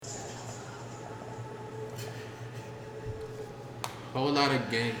Whole lot of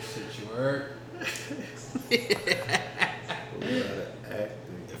game shit, you heard? Whole lot of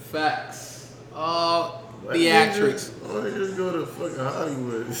acting. Facts. All Why theatrics. Why don't you just go to fucking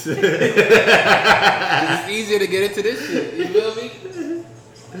Hollywood? It's easier to get into this shit. You feel me?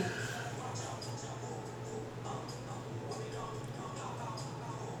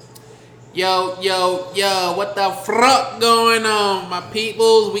 Yo, what the fuck going on, my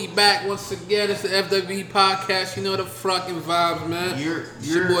peoples? We back once again. It's the FWB podcast. You know the fucking vibes, man. It's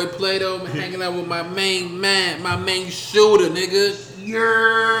your boy Plato. I'm hanging out with my main man, my main shooter, nigga.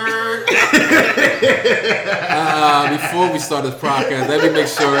 Before we start this podcast, let me make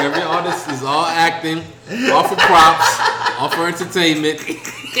sure all this is all acting, all for props, all for entertainment.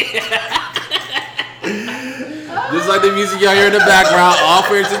 Just like the music y'all hear in the background, all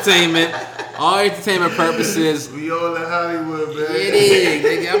for entertainment. All entertainment purposes. We all in Hollywood, man. It is,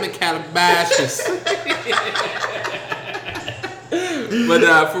 nigga. I'm in Calabasas.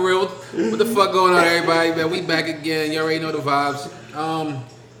 But for real, what the fuck going on, everybody? Man, we back again. You already know the vibes.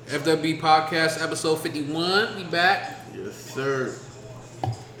 FWB Podcast, episode 51. We back. Yes, sir.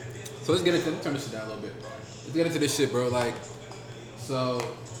 So let's get into turn this shit down a little bit. Let's get into this shit, bro. Like, so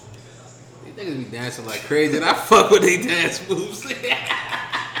these niggas be dancing like crazy, and I fuck with they dance moves.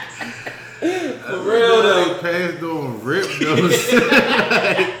 For real though. Pants don't rip those.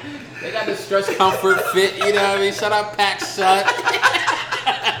 They got the stretch comfort fit, you know what I mean? Shout out Pack Shot.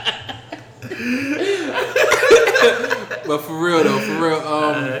 But for real,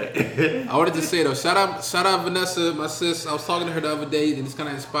 I wanted to say though, shout out Vanessa, my sis. I was talking to her the other day, and it's kind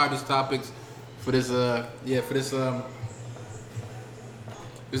of inspired these topics for this this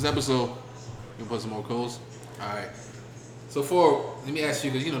episode. You put some more coals. All right. So let me ask you,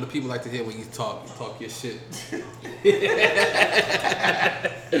 because you know the people like to hear when you talk your shit. They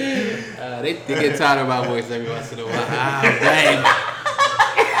get tired of my voice every once in a while. Dang.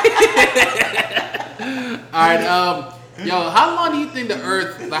 All right, yo, how long do you think the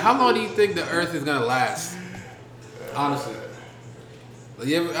Earth is gonna last? Honestly, I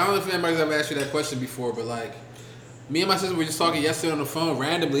don't know if anybody's ever asked you that question before, but like, me and my sister were just talking yesterday on the phone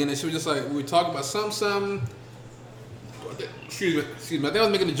randomly, and then she was just like, we were talking about something. Excuse me. I think I was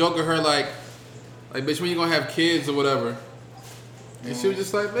making a joke of her, like, bitch, when you gonna have kids or whatever? And she was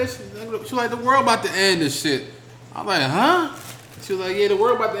just like, bitch, she was like, the world about to end and shit. I'm like, huh? She was like, yeah, the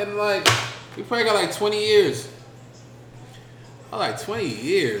world about to end. Like, we probably got like 20 years. I was like, 20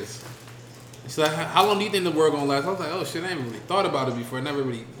 years. She's like, how long do you think the world gonna last? I was like, oh shit, I ain't really thought about it before. I never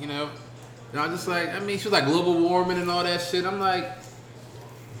really, you know. And I was just like, I mean, she was like global warming and all that shit. I'm like,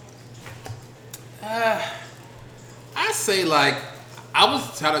 I say like, I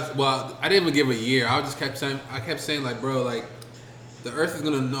didn't even give a year. I kept saying like, bro, like, the Earth is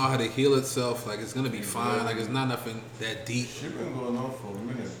gonna know how to heal itself. Like, it's gonna be fine. Like, it's not nothing that deep. Shit been going on for a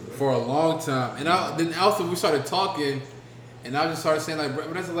minute, bro. For a long time. And then also we started talking, and I just started saying like,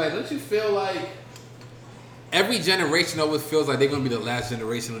 bro, don't you feel like every generation always feels like they're gonna be the last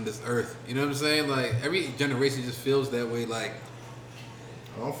generation on this Earth? You know what I'm saying? Like, every generation just feels that way. Like,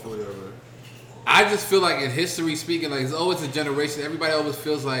 I don't feel that way. I just feel like in history speaking, like, it's always a generation. Everybody always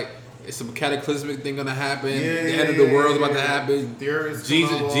feels like it's some cataclysmic thing gonna happen. The end of the world's about to happen.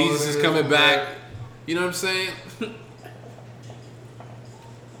 Jesus is coming back. You know what I'm saying?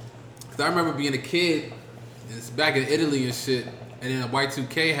 Cause I remember being a kid, and it's back in Italy and shit, and then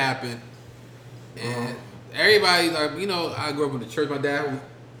Y2K happened, and everybody, like, you know, I grew up in the church. My dad,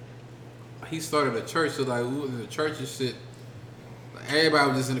 he started a church, so like, we was in the church and shit. Like, everybody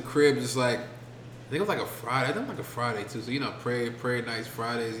was just in the crib, just like, I think it was like a Friday. I think it was like a Friday too. So, you know, prayer nights,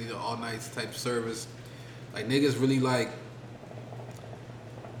 Fridays, you know, all nights type service. Like, niggas really like.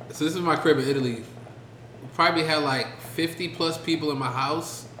 So this is my crib in Italy. We probably had like 50 plus people in my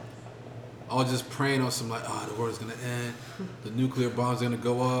house, all just praying on some like, oh, the world's gonna end, the nuclear bombs are gonna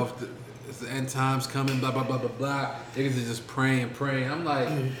go off, it's the end times coming, blah blah blah blah blah. Niggas are just praying. I'm like.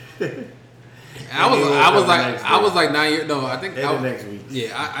 I was like 9 years. No, I think next week.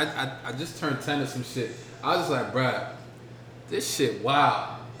 Yeah, I just turned 10 or some shit. I was just like, bruh, this shit,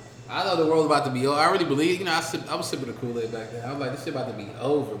 wow. I thought the world was about to be over. I really believe, you know, I was sipping the Kool-Aid back then. I was like, this shit about to be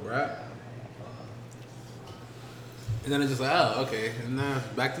over, bruh. And then it's just like, oh, okay, and now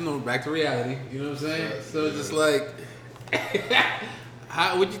back to reality. You know what I'm saying? So it's just like,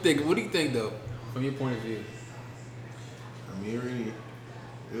 what do you think? What do you think though, from your point of view? I mean,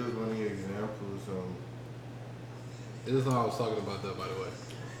 it was one of the examples. This is what I was talking about, though, by the way.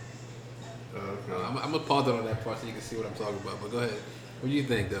 Okay. I'm gonna pause it on that part so you can see what I'm talking about. But go ahead. What do you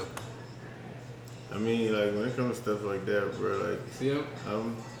think, though? I mean, like, when it comes to stuff like that, bro, like, see him?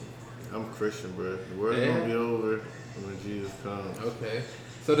 I'm Christian, bro. The world's gonna be over when Jesus comes. Okay.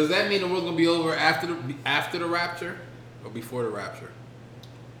 So does that mean the world's gonna be over after the rapture, or before the rapture?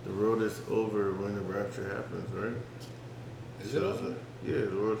 The world is over when the rapture happens, right? Is it over? Yeah,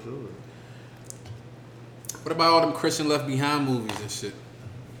 the world's over. What about all them Christian Left Behind movies and shit?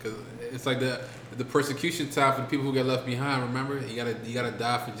 Because it's like the persecution time for the people who get left behind. Remember, you gotta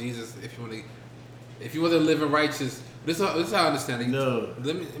die for Jesus if you want to live in righteous. This is how I understand it. No.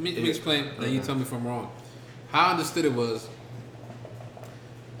 Let me explain. Then you tell me if I'm wrong. How I understood it was.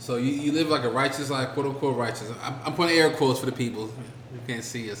 So you live like a righteous life, quote unquote righteous. I'm putting air quotes for the people. You can't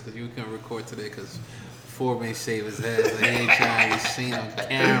see us because you can't record today because Ford may shave his head. So he ain't trying to be seen on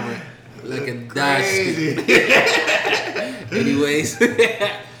camera looking dusty. Anyways,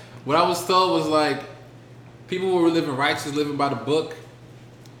 what I was told was like people who were living righteous, living by the book.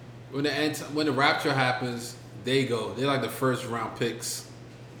 When the rapture happens, they go. They're like the first round picks,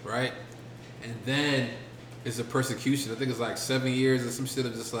 right? And then it's a persecution. I think it's like 7 years or some shit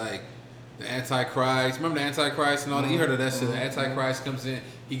of just like the Antichrist. Remember the Antichrist and all that? You heard of that shit. The Antichrist comes in,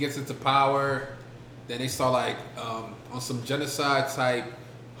 he gets into power. Then they start like on some genocide type,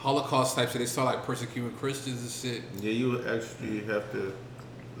 Holocaust type shit. They start like persecuting Christians and shit. Yeah, you actually have to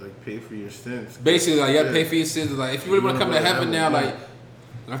like pay for your sins. Basically, like you have to pay for your sins. Like if you really want to come to heaven now, like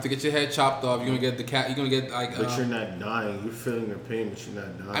you have to get your head chopped off. You're gonna get the cat. You're gonna get like. But you're not dying. You're feeling the pain, but you're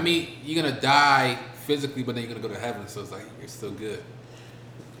not dying. I mean, you're gonna die physically, but then you're gonna go to heaven. So it's like you're still good.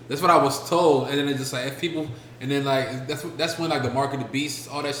 That's what I was told. And then it's just like if people, and then like that's when like the mark of the beast,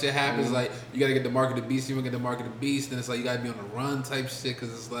 all that shit happens. Mm-hmm. Like you gotta get the mark of the beast. You wanna get the mark of the beast. Then it's like you gotta be on the run type shit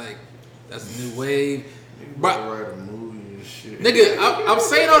because it's like that's the new wave. But write a movie and shit. Nigga, I'm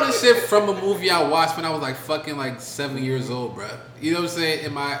saying all this shit from a movie I watched when I was like fucking like 7 years old, bro. You know what I'm saying?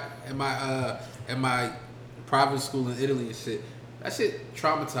 In my private school in Italy and shit. That shit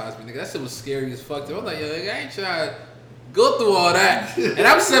traumatized me, nigga. That shit was scary as fuck. I was like, yo, nigga, I ain't trying to go through all that. And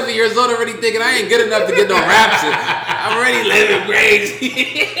I'm 7 years old already thinking I ain't good enough to get no rapture. I'm already living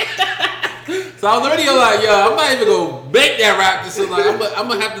crazy. So I was already like, yo, I'm not even gonna make that rapture. So like, I'm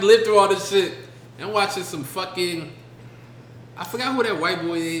gonna have to live through all this shit. And watching some fucking, I forgot who that white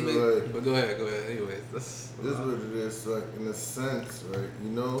boy is, but go ahead. Anyways, this is what it is, like in a sense, right?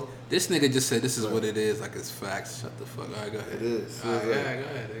 You know, this nigga just said this is what it is, like it's facts. Shut the fuck. All right, go ahead. It is. All right, like, go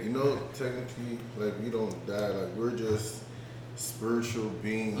ahead. You know, technically, like we don't die. Like we're just spiritual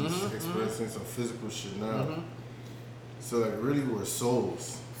beings experiencing some physical shit now. So like, really, we're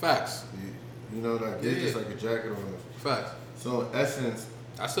souls. Facts. You know, like they're just like a jacket on us. Facts. So in essence,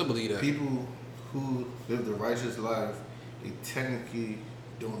 I still believe that people who live the righteous life, they technically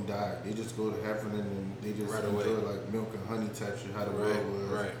don't die. They just go to heaven and then they just enjoy like milk and honey type shit, how the world was.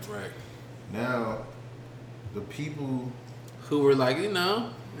 Right. Now, the people who were like, you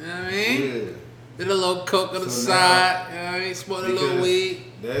know what I mean? Yeah. Did a little coke on the side, you know what I mean? Smoke a little weed.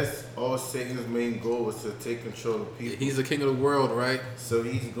 That's all Satan's main goal was to take control of people. He's the king of the world, right? So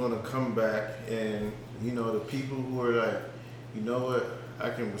he's gonna come back and, you know, the people who are like, you know what, I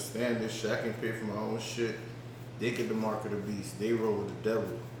can withstand this shit, I can pay for my own shit. They get the mark of the beast. They roll with the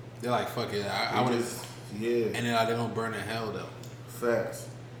devil. They're like, fuck it. I would just, yeah. And then they don't burn in hell though. Facts.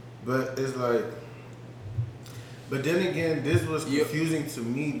 But it's like, but then again, this was confusing to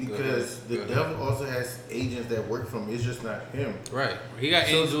me because the devil also has agents that work for him. It's just not him. Right. He got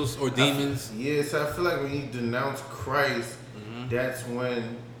angels or demons. So I feel like when you denounce Christ, that's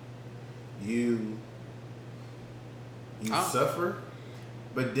when you suffer.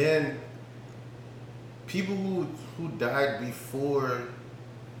 But then people who died before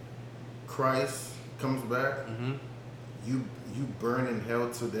Christ comes back, you burn in hell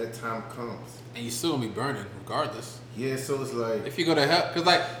till that time comes. And you still gonna be burning regardless. Yeah, so it's like if you go to hell, because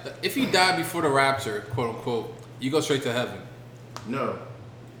like if you die before the rapture, quote unquote, you go straight to heaven. No.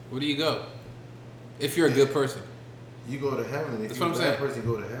 Where do you go? If you're a good person, you go to heaven. If that's you're what I'm a bad saying. person,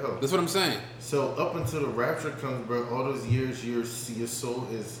 you go to hell. That's what I'm saying. So up until the rapture comes, bro, all those years your soul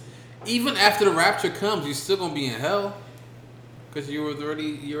is. Even after the rapture comes, you're still gonna be in hell, because you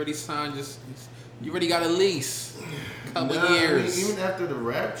already signed you already got a lease. Couple years. I mean, even after the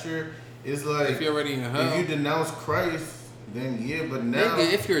rapture, it's like if you're already in hell. If you denounce Christ, then yeah. But now,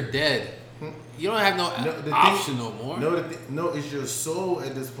 nigga, if you're dead, you don't have no option no more. No, it's your soul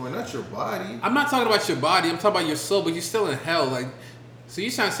at this point, not your body. I'm not talking about your body. I'm talking about your soul. But you're still in hell. Like, so you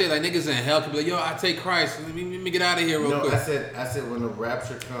trying to say like niggas in hell can be like, yo, I take Christ. Let me get out of here real quick. I said when the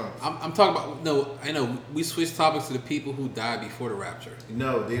rapture comes. I'm talking about I know we switched topics to the people who died before the rapture.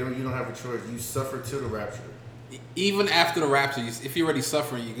 No, they don't. You don't have a choice. You suffer till the rapture. Even after the rapture, if you're already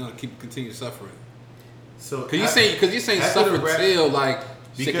suffering, you're gonna continue suffering. So because you're saying suffer till like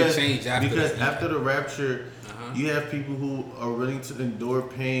shit can change after because that. after the rapture, you have people who are willing to endure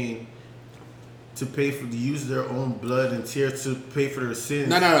pain to use their own blood and tears to pay for their sins.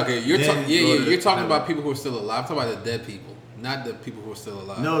 No. Okay, you're talking about people who are still alive. I'm talking about the dead people, not the people who are still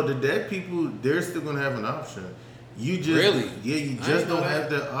alive. No, the dead people, they're still gonna have an option. You just you just don't have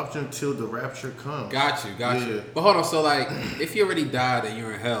that option until the rapture comes. Got you. But hold on, so like, if you already died and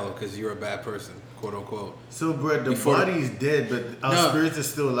you're in hell because you're a bad person, quote unquote. So, bro, the body's dead, but our spirits are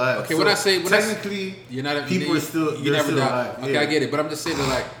still alive. Okay, so technically, you're not. People are still. You never died. Okay, I get it, but I'm just saying that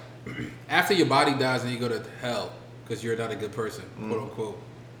like, after your body dies and you go to hell because you're not a good person, quote unquote.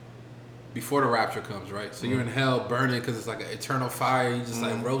 Before the rapture comes, right? So you're in hell burning because it's like an eternal fire. You just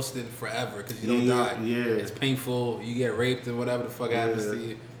like roasted forever because you don't die. Yeah. It's painful. You get raped and whatever the fuck happens to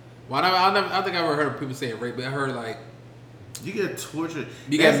you. Well, I don't think I ever heard of people saying rape, but I heard like you get tortured.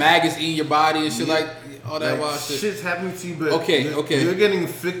 You get maggots eating your body and shit like all that wild shit. Shit's happening to you, but okay. You're getting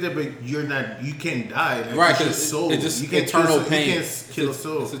inflicted, but you're not. You can't die. Like, right? It's soul. It's just eternal pain. You can't kill a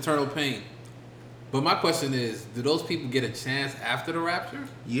soul. It's eternal pain. But my question is, do those people get a chance after the rapture?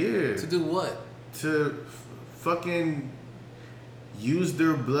 Yeah. To do what? To fucking use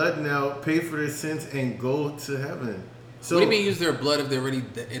their blood now, pay for their sins, and go to heaven. So what do you mean use their blood if they're already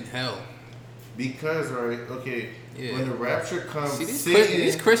in hell? Because, right, okay, when the rapture comes, see,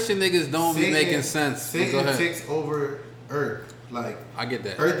 these Christian niggas don't be making sense. Satan takes over Earth. Like, I get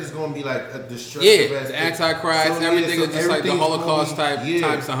that. Earth is going to be like a destructive. Yeah, the Antichrist, everything is just like the Holocaust type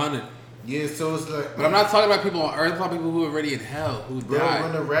times 100. Yeah, so it's like... But I'm not talking about people on earth. I'm talking about people who are already in hell, who died.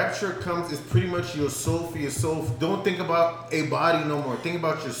 When the rapture comes, it's pretty much your soul for your soul. Don't think about a body no more. Think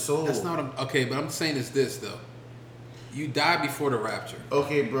about your soul. That's not... Okay, but I'm saying is this, though. You die before the rapture.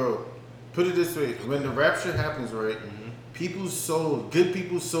 Okay, bro. Put it this way. When the rapture happens, right, people's souls, good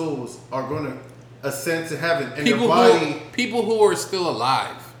people's souls, are going to ascend to heaven. And their body... People who are still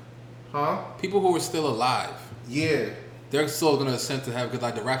alive. Huh? People who are still alive. Yeah. Their soul's gonna ascend to heaven because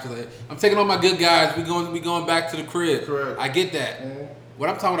like the rapture, like, I'm taking all my good guys. We going back to the crib. Correct. I get that. What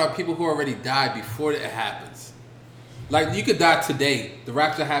I'm talking about, people who already died before it happens. Like you could die today. The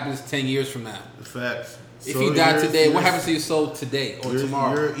rapture happens 10 years from now. Facts. If you die today, what happens to your soul today or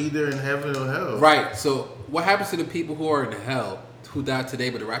tomorrow? You're either in heaven or hell. Right. So what happens to the people who are in hell who died today,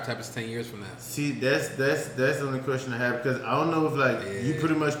 but the rapture happens 10 years from now? See, that's the only question I have because I don't know if like you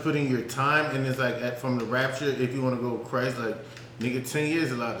pretty much put in your time and it's like from the rapture if you want to go with Christ, like nigga, 10 years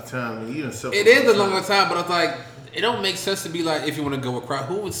is a lot of time. I mean, you done it is a long time, but it's like it don't make sense to be like if you want to go with Christ.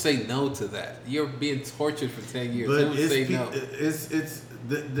 Who would say no to that? You're being tortured for 10 years. But who would say no? It's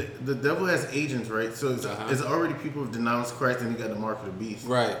the devil has agents, right? So it's already people who've denounced Christ and they got the mark of the beast.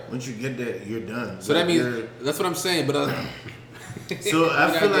 Right. Once you get that, you're done. So that means that's what I'm saying. But so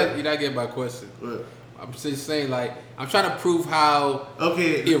I feel like you're not getting my question. What? I'm just saying, like, I'm trying to prove how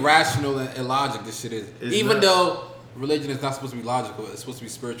irrational and illogical this shit is. Even though religion is not supposed to be logical, it's supposed to be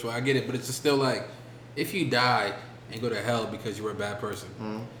spiritual. I get it, but it's just still like, if you die and go to hell because you were a bad person,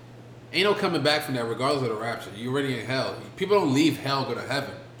 ain't no coming back from that regardless of the rapture. You're already in hell. People don't leave hell and go to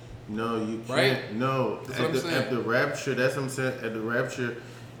heaven. No, you can't. Right? No. At the rapture, that's what I'm saying. At the rapture,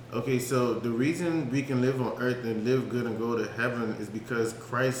 okay, so the reason we can live on earth and live good and go to heaven is because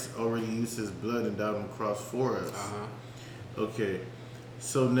Christ already used his blood and died on the cross for us. Okay,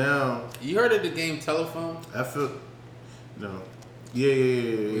 so now... You heard of the game Telephone? I feel... No.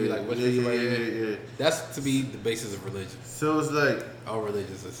 Yeah. Like, yeah. That's to be the basis of religion. So it's like... All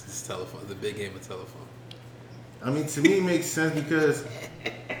religions is telephone, the big game of telephone. I mean, to me it makes sense because,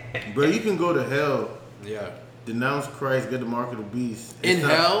 bro, you can go to hell. Yeah. Denounce Christ, get the mark of the beast.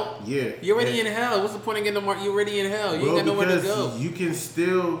 Hell? Yeah. You're already in hell. What's the point of getting the mark? You're already in hell. You ain't got nowhere to go. You can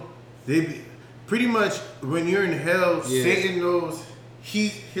still... Pretty much, when you're in hell, Satan knows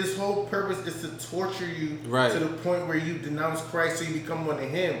his whole purpose is to torture you to the point where you denounce Christ so you become one of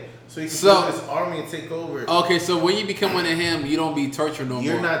him. So he can build his army and take over. Okay, so when you become one of him, you don't be tortured no more.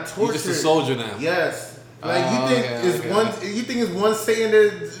 You're not tortured. You're just a soldier now. Yes. Like you think it's one Satan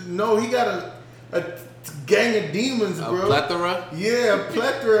there? No, he got a gang of demons, bro. A plethora? Yeah, a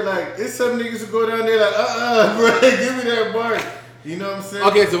plethora. Like, it's some niggas who go down there like, bro, give me that mark. You know what I'm saying?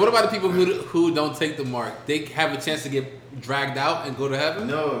 Okay, so what about the people who don't take the mark? They have a chance to get dragged out and go to heaven?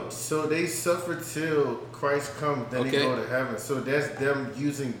 No, so they suffer till Christ comes, then they go to heaven. So that's them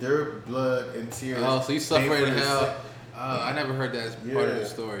using their blood and tears. Oh, so you suffer in hell. I never heard that as part of the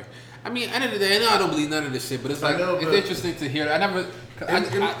story. I mean, end of the day, I don't believe none of this shit, but it's like, it's interesting to hear. I never...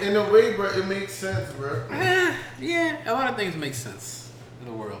 In a way, bro, it makes sense, bro. Yeah, a lot of things make sense in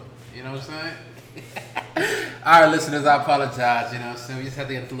the world. You know what I'm saying? All right, listeners, I apologize. You know what I'm saying? We just had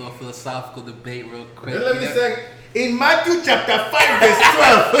to get into a little philosophical debate real quick. And let me say, In Matthew chapter 5, verse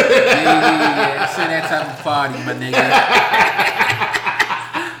 12. Yeah. It's that type of party, my nigga.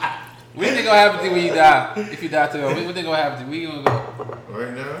 What do you think gonna happen to you when you die? If you die today, what do you think gonna happen to you? Where you gonna go?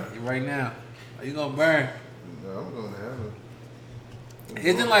 Right now? Right now. Are you gonna burn? No, I'm going to heaven.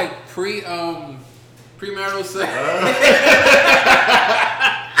 Isn't like premarital sex?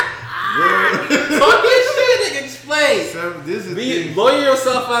 Fuck this shit, nigga. Explain. So, this is Lawyer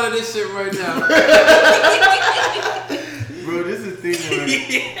yourself out of this shit right now. Bro, this is the thing where,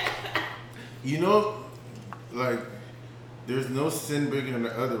 you know, like, there's no sin bigger than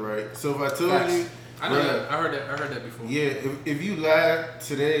the other, right? So if I told you, I know that. I heard that before. Yeah, if you lie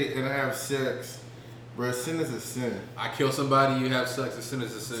today and have sex, bro, sin is a sin. I kill somebody, you have sex, a sin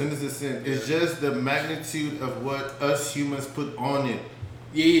is a sin. Sin is a sin. It's just the magnitude of what us humans put on it.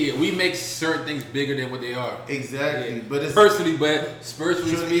 Yeah, we make certain things bigger than what they are. Exactly, Yeah. but it's personally, but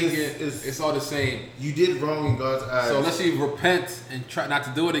spiritually speaking, it's it's all the same. You did wrong in God's eyes. So unless you repent and try not to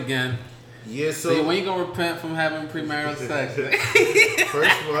do it again. Yeah, so when you gonna repent from having premarital sex?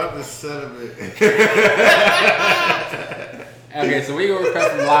 First of all, I'm a celibate. Okay, so when you gonna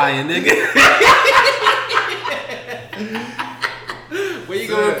repent from lying, nigga? When you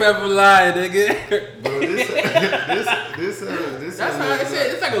gonna repent from lying, nigga? Bro, this. That's how I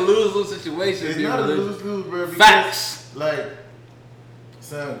said. It's like a lose-lose situation. It's not a lose-lose, bro. Because, facts. Like,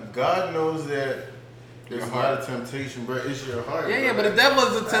 son, God knows that there's a lot of temptation, bro. It's your heart. Yeah, bro. yeah, but the devil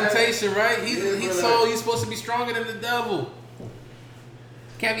is a temptation, right? He's supposed to be stronger than the devil.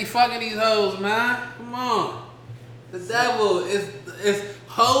 Can't be fucking these hoes, man. Come on. The devil is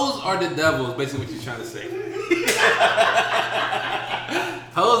hoes are the devil. Is basically what you're trying to say.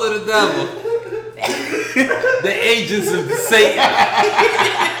 Hoes are the devil. The agents of Satan.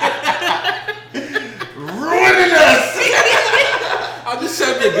 Ruining us. I'm just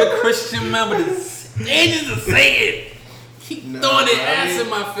trying to be a good Christian man, but the agents of Satan keep throwing their ass in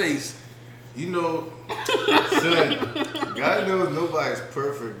my face. You know, son, God knows nobody's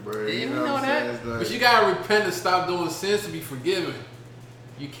perfect, bro. Yeah, you we know know what I'm that. saying? It's like, But you gotta repent and stop doing sins to be forgiven.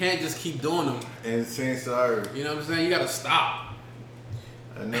 You can't just keep doing them. and saying sorry. You know what I'm saying? You gotta stop.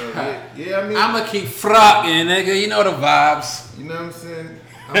 I know. Yeah, I mean, I'ma keep frocking, nigga. You know the vibes. you know what I'm saying?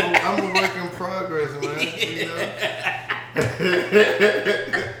 I'm a work in progress, man. You know?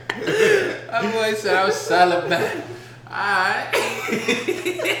 That boy said I was celibate. Alright.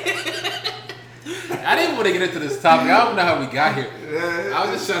 I didn't want to get into this topic. I don't know how we got here. Yeah, I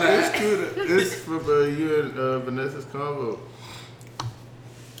was just trying to. It's cool. It's for you and Vanessa's convo.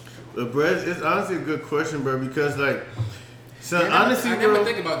 But bro, it's honestly a good question, bro, because like, son, honestly, I bro, never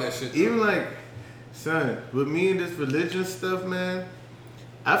think about that shit. even like, son, with me and this religion stuff, man,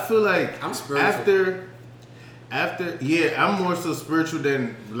 I feel like I'm spiritual. after, yeah, I'm more so spiritual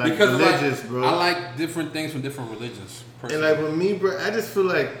than like Because religious, bro. I like different things from different religions. And Personally. like with me, bro, I just feel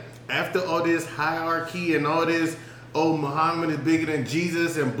like after all this hierarchy and all this, oh, Muhammad is bigger than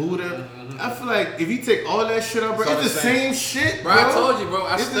Jesus and Buddha. I feel like if you take all that shit out, bro, It's all it's the same shit, bro. Bro, I told you, bro.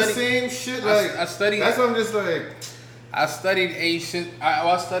 It's the same shit. Like I studied. That's what I'm just like. I studied ancient.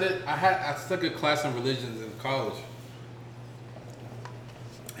 I took a class on religions in college,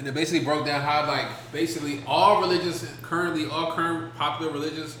 and it basically broke down how like basically all religions currently, all current popular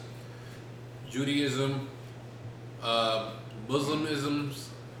religions, Judaism, Muslimisms.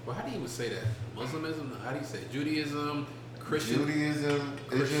 Well, how do you even say that? Muslimism? How do you say it? Judaism, Christian? Judaism,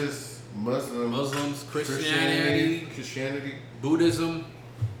 it's just Muslims, Christianity, Buddhism.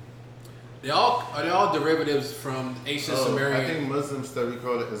 They're all derivatives from ancient Sumerian. I think Muslim stuff we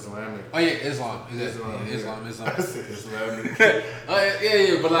call it Islamic. Oh yeah, Islam. Islam. I said Islamic.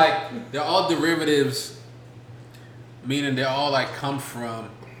 yeah, but like they're all derivatives, meaning they all like come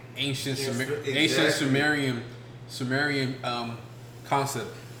from ancient Sumerian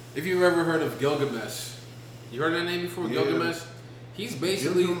concept. If you've ever heard of Gilgamesh, you heard that name before? Yeah. Gilgamesh. He's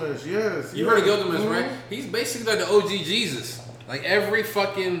basically Gilgamesh, yes. you heard of Gilgamesh, right? He's basically like the OG Jesus. Like every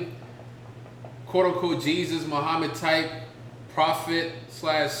fucking quote unquote Jesus, Muhammad type prophet /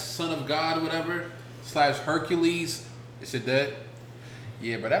 son of God, whatever / Hercules. Is it that?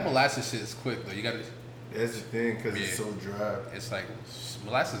 Yeah, but that molasses shit is quick though. You gotta. That's the thing, because it's so dry. It's like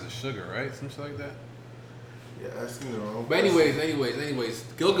molasses is sugar, right? Some shit like that. Yeah, that's the wrong. But anyways,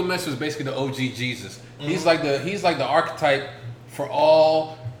 Gilgamesh was basically the OG Jesus. He's like the archetype for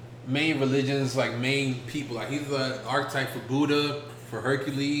all main religions, like main people. Like he's the archetype for Buddha, for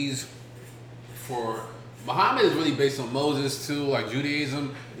Hercules, for Muhammad is really based on Moses too, like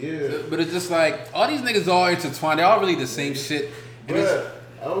Judaism. Yeah. But it's just like all these niggas all intertwined. They're all really the same shit. And Bruh,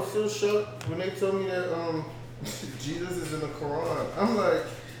 I was so shocked when they told me that Jesus is in the Quran. I'm like,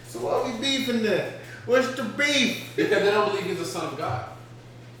 so why we beefing that? What's the beef? Because they don't believe he's the son of God.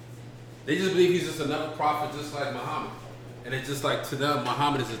 They just believe he's just another prophet, just like Muhammad. And it's just like to them,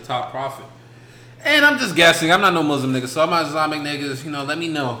 Muhammad is the top prophet. And I'm just guessing. I'm not no Muslim nigga, so I'm not Islamic niggas. You know, let me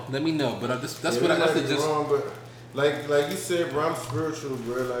know. But that's what I just. Wrong, but like you said, bro, I'm spiritual,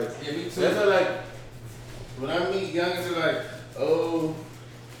 bro. Like yeah, me too. That's how, like when I meet youngins, they're like, oh,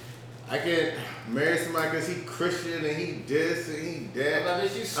 I can't marry somebody because he Christian and he this and he that.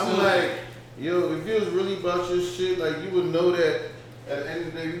 I'm like, yo, if it was really about your shit, like you would know that. At the end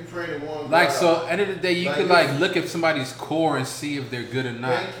of the day, we pray to one God. Like so, end of the day, you could like look at somebody's core and see if they're good or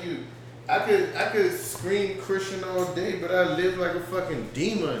not. Thank you. I could scream Christian all day, but I live like a fucking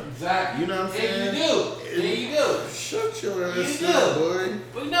demon. Exactly. You know what I'm saying? Yeah, you do. Shut your ass up, boy.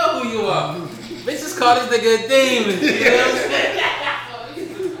 We know who you are. Bitches call this nigga a demon. You know what I'm saying?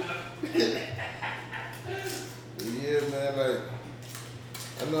 Yeah, man. Like,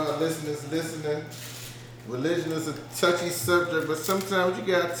 I know our listeners listening. Religion is a touchy subject, but sometimes you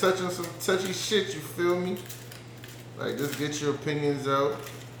gotta touch on some touchy shit. You feel me? Like, just get your opinions out.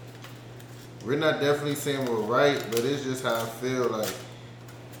 We're not definitely saying we're right, but it's just how I feel. Like,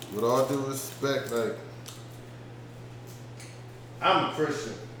 with all due respect, like, I'm a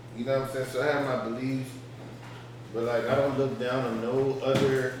Christian. You know what I'm saying? So I have my beliefs, but like, I don't look down on no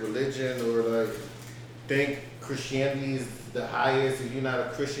other religion or like think Christianity is the highest. If you're not a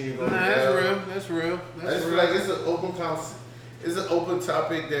Christian, you're going to hell. That's real. I just feel like it's an open it's an open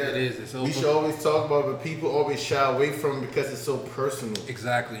topic that we should always talk about, but people always shy away from it because it's so personal.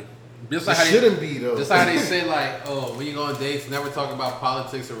 Exactly. Just like shouldn't be though. Just how they say like, oh, when you go on dates, never talk about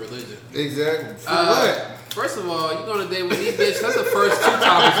politics or religion. Exactly. For what? First of all, you go on a date with me, bitch. That's the first two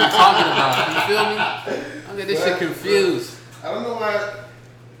topics we're talking about. You feel me? I get this shit confused. I don't know why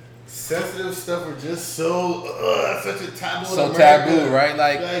sensitive stuff are just so such a taboo. So taboo, right?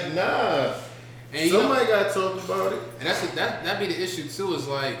 Like nah. And somebody got to talk about it. And that be the issue too. Is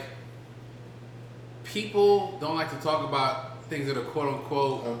like people don't like to talk about things that are quote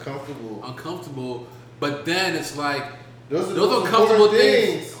unquote uncomfortable. But then it's like those uncomfortable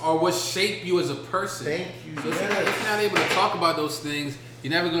things are what shape you as a person. Thank you. So if you're not able to talk about those things,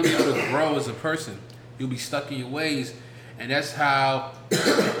 you're never going to be able to grow as a person. You'll be stuck in your ways. And that's how,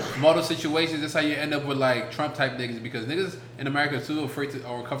 from all those situations, that's how you end up with like Trump type niggas, because niggas in America too are afraid to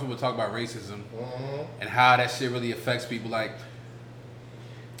or comfortable to talk about racism and how that shit really affects people. Like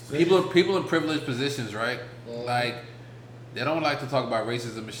people in privileged positions, right? Like they don't like to talk about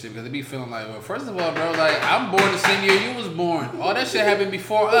racism and shit because they be feeling like, well, first of all, bro, like I'm born the same year you was born. All that shit happened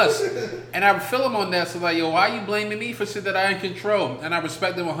before us, and I feel them on that. So like, yo, why you blaming me for shit that I ain't control? And I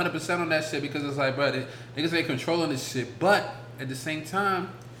respect them 100% on that shit because it's like, bro, niggas ain't controlling this shit. But at the same time,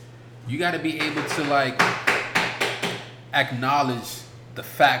 you got to be able to like acknowledge the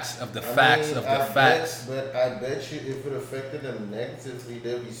facts of the facts. But I bet you if it affected them negatively,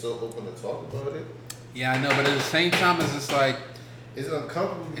 they'd be so open to talk about it. Yeah, I know, but at the same time, it's just like it's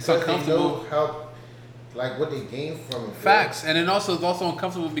uncomfortable. It's uncomfortable. They know how, like, what they gain from it. Facts, and then it's also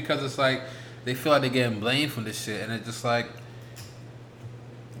uncomfortable because it's like they feel like they're getting blamed for this shit, and it's just like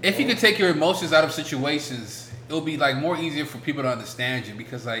if you could take your emotions out of situations, it'll be like more easier for people to understand you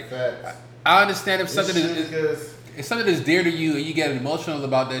because like I understand if something is dear to you and you get emotional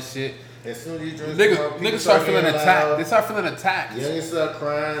about that shit. As soon as you drink, niggas start feeling attacked. They start feeling attacked. Yeah, they start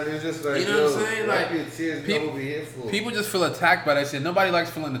crying. It's just like, you know what I'm saying? Like, people just feel attacked by that shit. Nobody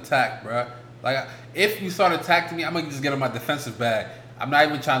likes feeling attacked, bro. Like, if you start attacking me, I'm gonna just get on my defensive bag. I'm not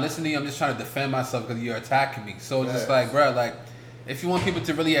even trying to listen to you. I'm just trying to defend myself because you're attacking me. So it's just like, bro, like, if you want people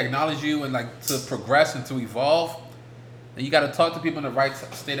to really acknowledge you and like to progress and to evolve, then you got to talk to people in the right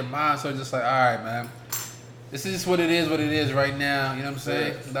state of mind. So it's just like, all right, man. This is just what it is right now. You know what I'm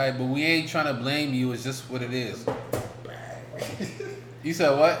saying? Like, but we ain't trying to blame you. It's just what it is. You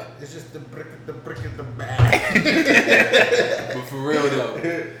said what? It's just the brick in the bag. But for real though.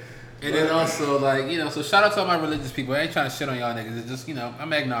 And then also like, you know, so shout out to all my religious people. I ain't trying to shit on y'all niggas. It's just, you know,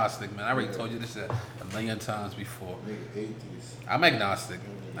 I'm agnostic, man. I already told you this shit a million times before. I'm agnostic.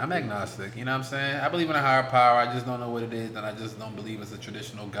 You know what I'm saying? I believe in a higher power. I just don't know what it is, and I just don't believe it's a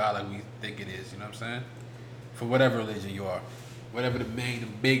traditional God like we think it is. You know what I'm saying? For whatever religion you are, whatever the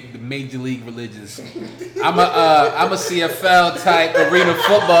major league religions. I'm a CFL type, arena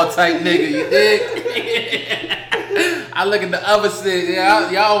football type nigga. You dig? I look at the other things.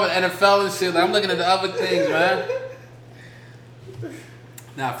 Yeah, y'all over NFL and shit. Like, I'm looking at the other things, man.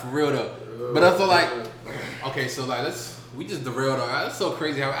 Nah, for real though. But also like, okay, so like we just derailed. That's so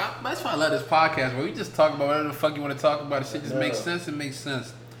crazy how that's why I love this podcast where we just talk about whatever the fuck you want to talk about. The shit just makes sense. It makes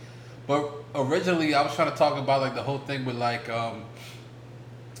sense. But originally, I was trying to talk about like the whole thing with like,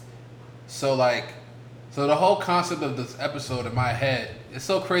 so like So the whole concept of this episode in my head, it's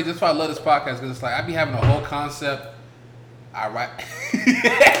so crazy. That's why I love this podcast because it's like I be having a whole concept. I write.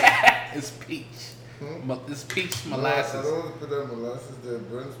 It's peach. It's peach molasses. I don't put that molasses that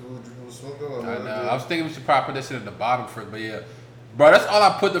burns people smoking. I know. I was thinking we should probably put that shit at the bottom first, but yeah, bro, that's all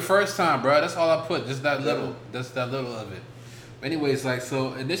I put the first time, bro. That's all I put. Just that little. Just that little of it. But anyways, like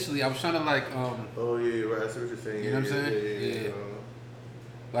so initially I was trying to like. Oh yeah, right. I see what you're saying. You know what I'm saying? Yeah.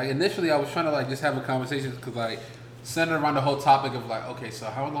 Like initially, I was trying to like just have a conversation because like centered around the whole topic of like, okay, so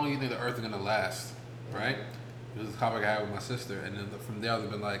how long do you think the Earth is gonna last, right? It was a topic I had with my sister, and then from there I've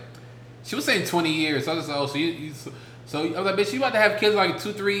been like, she was saying 20 years. So I was like, oh, so I was like, bitch, you about to have kids in like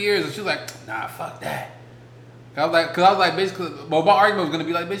 2-3 years, and she was like, nah, fuck that. I was like, basically, well, my argument was gonna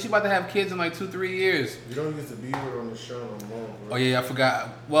be like, bitch, you about to have kids in like 2-3 years. You don't use the B word on the show no more, bro. Oh yeah, I forgot.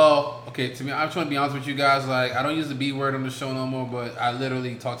 Well, okay, to me, I'm trying to be honest with you guys. Like, I don't use the B word on the show no more, but I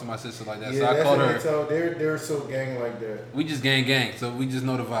literally talk to my sister like that. Yeah, so I that's called what her. they're so gang like that. We just gang, so we just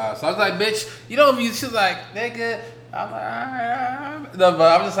know the vibe. So I was like, bitch, you know, she's like, nigga. I'm like, alright. No,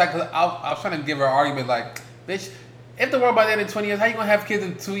 but I'm just like, I was trying to give her an argument like, bitch, if the world by the end of 20 years, how you gonna have kids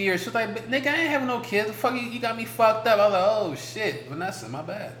in 2 years? She was like, nigga, I ain't having no kids. The fuck you got me fucked up. I was like, oh shit, Vanessa, my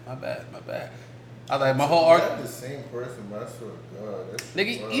bad. I was like, my whole argument. The same person, but I swear to God, that's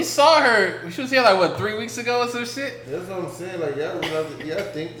Nigga, wild. you saw her. She was here like what 3 weeks ago or some shit. That's what I'm saying. Like y'all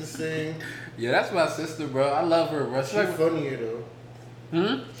think the same. Yeah, that's my sister, bro. I love her, bro. She's funnier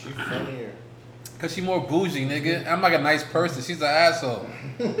though. She's funnier. Cause she more bougie, nigga. I'm like a nice person. She's an asshole.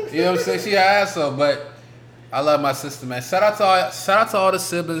 You know what I'm saying? She an asshole, but I love my sister, man. Shout out to all the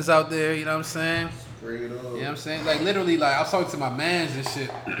siblings out there. You know what I'm saying? Straight up. You know what I'm saying? Like literally, like I was talking to my mans and shit,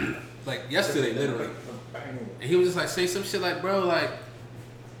 like yesterday, literally, and he was just like saying some shit like, bro, like,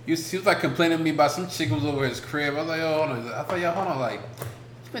 he was like complaining to me about some chick who was over his crib. I was like, yo, hold on. I thought, yo, hold on, like,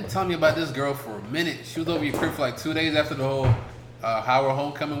 you've been telling me about this girl for a minute. She was over your crib for like 2 days after the whole Howard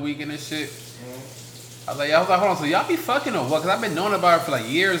homecoming weekend and shit. I was like, hold on, so y'all be fucking or what? Cause I've been knowing about her for like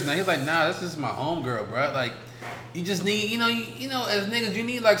years now. He's like, nah, this is my homegirl, bro. Like, you just need, you know, as niggas, you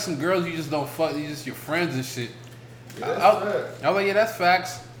need like some girls you just don't fuck. You just your friends and shit. Yeah, I was like, yeah, that's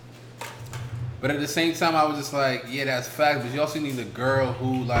facts. But at the same time, I was just like, yeah, that's facts. But you also need a girl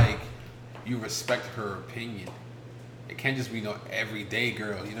who like you respect her opinion. It can't just be no everyday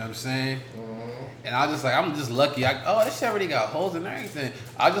girl. You know what I'm saying? And I was just like, I'm just lucky. This shit already got holes and everything.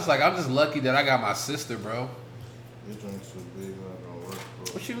 I'm just lucky that I got my sister, bro. Your joint's so big, not gonna work,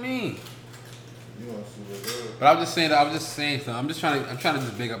 bro. What you mean? You want to see what girl? But I'm just saying something. I'm trying to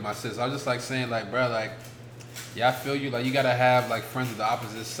just big up my sister. I was just like saying like, bro, like, yeah, I feel you. Like, you gotta have like friends of the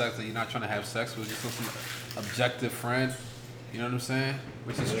opposite sex that you're not trying to have sex with. Just some objective friend. You know what I'm saying?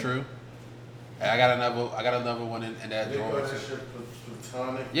 Which is true. Hey, I got another one in that drawer too.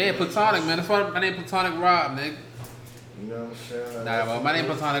 Platonic. Yeah, platonic, man. That's why my name Platonic Rob, nigga. You know what I'm saying? Nah, well, my name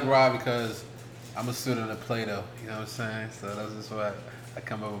Platonic Rob because I'm a student of Plato. You know what I'm saying? So that's just why I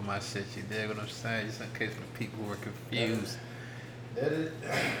come up with my shit. You dig what I'm saying? Just in case for people who are confused.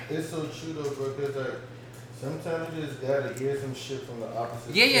 It's so true though, bro. Because like sometimes you just gotta hear some shit from the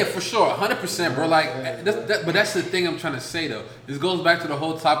opposite. Yeah, for sure, 100%, bro. Like, but that's the thing I'm trying to say though. This goes back to the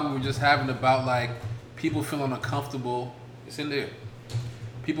whole topic we were just having about like people feeling uncomfortable. It's in there.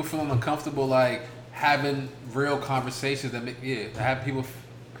 People feeling uncomfortable, like having real conversations that make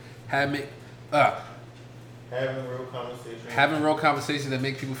having real conversations that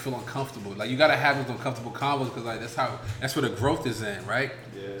make people feel uncomfortable. Like you gotta have those uncomfortable convos because like that's where the growth is in, right?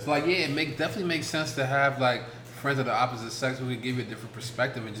 Yeah. So like it definitely makes sense to have like friends of the opposite sex who can give you a different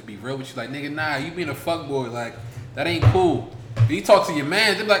perspective and just be real with you. Like nigga, nah, you being a fuckboy, like that ain't cool. If you talk to your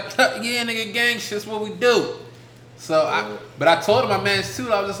man, they be like, yeah, nigga, gang shit's what we do. So I told my mans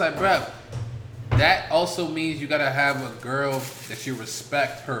too. I was just like, bruh, that also means you gotta have a girl that you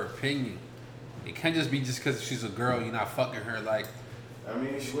respect her opinion. It can't just be just because she's a girl, you're not fucking her. Like, I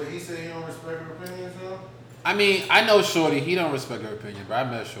mean, what he said, he don't respect her opinions, though. I mean, I know Shorty. He don't respect her opinion, but I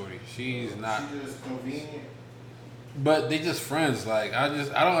met Shorty. She's not. She's just convenient. But they just friends. Like I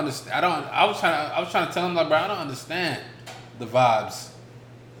don't understand. I was trying to tell him like, bro, I don't understand the vibes.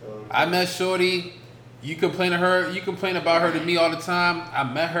 I met Shorty. You complain about her to me all the time. I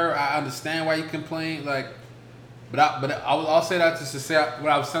met her. I understand why you complain. Like, I'll say that just to say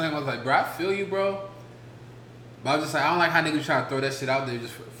what I was telling him. I was like, bro, I feel you, bro. But I was just like, I don't like how niggas trying to throw that shit out there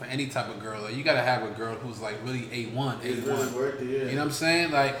just for any type of girl. Like, you gotta have a girl who's like really A1. It's really worth it, yeah. You know what I'm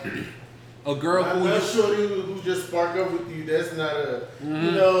saying? Like, a girl I'm not sure who just spark up with you. That's not a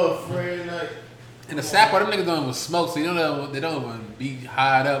a friend. Like, and the sad part, them niggas don't even smoke, so they don't even be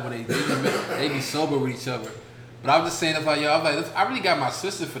high up when they be sober with each other. But I was just saying, I really got my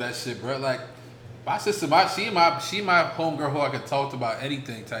sister for that shit, bro. Like, My sister, she my homegirl who I could talk to about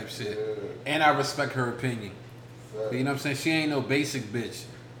anything type shit, and I respect her opinion. But you know what I'm saying? She ain't no basic bitch.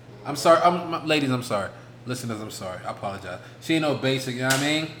 I'm sorry, ladies. I'm sorry, listeners. I'm sorry. I apologize. She ain't no basic. You know what I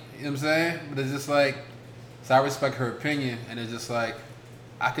mean? You know what I'm saying? But it's just like, so I respect her opinion, and it's just like,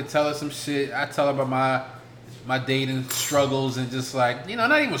 I could tell her some shit. I tell her about my dating struggles and just like, you know,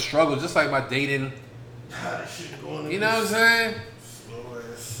 not even struggles, just like my dating. You know what I'm saying?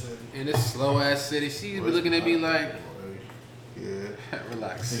 In this slow ass city, she be looking at me like, yeah,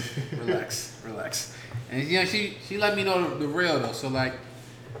 relax. And you know, she let me know the real though. So like,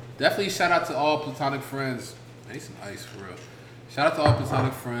 definitely shout out to all platonic friends. I need some ice for real. Shout out to all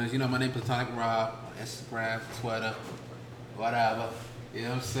platonic friends. You know, my name Platonic Rob on Instagram, Twitter, whatever. You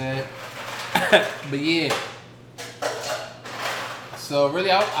know what I'm saying? But yeah. So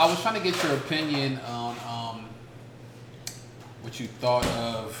really, I was trying to get your opinion on what you thought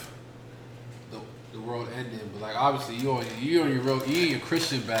of the world ending, but like obviously you're in your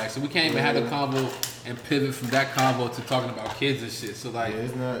Christian bag, so we can't even have a convo and pivot from that convo to talking about kids and shit. So like,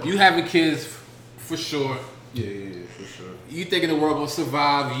 you having kids for sure. Yeah, for sure. You thinking the world gonna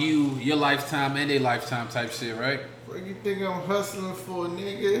survive you, your lifetime, and their lifetime type shit, right? What you think I'm hustling for,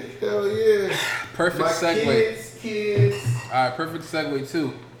 nigga? Hell yeah. Perfect segue. Kids. All right, perfect segue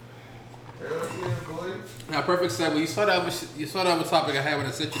too. Hell yeah, boy. Now, perfect segue. You saw the other topic I had when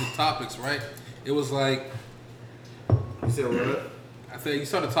I sent you the topics, right? It was like, you said what? I said you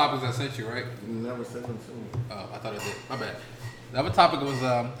saw the topics I sent you, right? You never sent them to me. Oh, I thought I did. My bad. The other topic was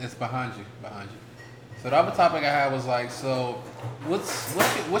it's behind you. So the other topic I had was like, so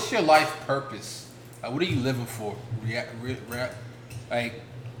what's your life purpose? Like, what are you living for?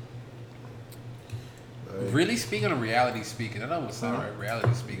 Really speaking or reality speaking? I know what sound right.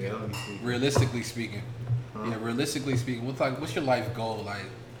 Reality speaking. Realistically speaking. Yeah, realistically speaking. What's your life goal? Like,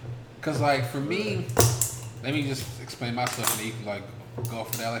 cause like for me, let me just explain myself and you can like go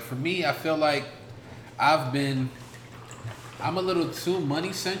for that. Like for me, I feel like I'm a little too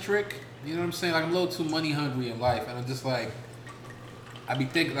money centric. You know what I'm saying? Like I'm a little too money hungry in life, and I'm just like, I be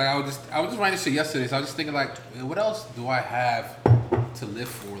thinking like I was just writing this shit yesterday, so I was just thinking like, what else do I have to live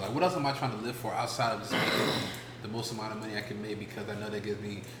for? Like, what else am I trying to live for outside of just making the most amount of money I can make because I know that gives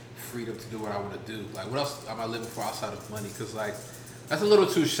me freedom to do what I want to do. Like, what else am I living for outside of money? Because like, that's a little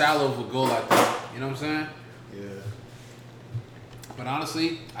too shallow of a goal, I think. You know what I'm saying? Yeah. But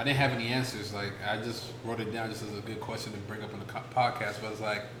honestly, I didn't have any answers. Like, I just wrote it down just as a good question to bring up on the podcast. But it's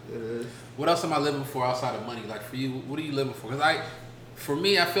like, what else am I living for outside of money? Like, for you, what are you living for? Because for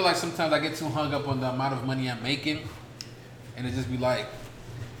me, I feel like sometimes I get too hung up on the amount of money I'm making. And it just be like,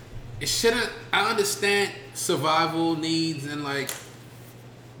 it shouldn't, I understand survival needs and like,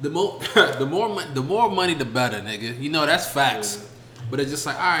 the more money, the better, nigga. You know, that's facts. Yeah. But it's just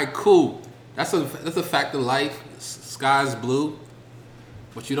like, all right, cool. That's a fact of life. Sky's blue.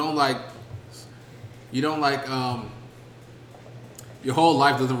 But you don't like, your whole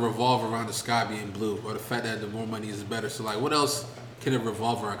life doesn't revolve around the sky being blue or the fact that the more money is better. So like, what else can it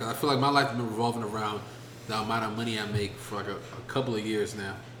revolve around? Because I feel like my life has been revolving around the amount of money I make for like a couple of years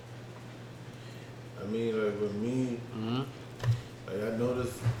now. I mean, like with me, like I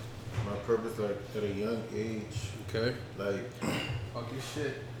noticed my purpose like at a young age. Okay. Like, fuck your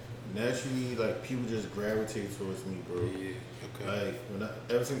shit. Naturally, like people just gravitate towards me, bro. Yeah. Okay. Like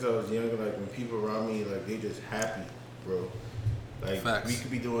ever since I was younger, like when people around me, like they just happy, bro. Like facts. We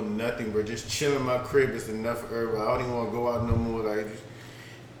could be doing nothing, bro. Just chilling in my crib is enough for everybody. I don't even want to go out no more. Like,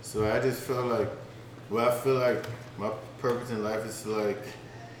 so I just felt like, I feel like my purpose in life is to like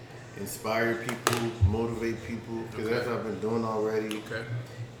inspire people, motivate people, because that's what I've been doing already. Okay.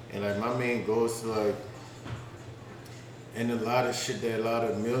 And like my main goal is to like, and a lot of shit that a lot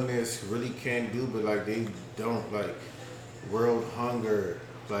of millionaires really can't do, but like they don't, like world hunger,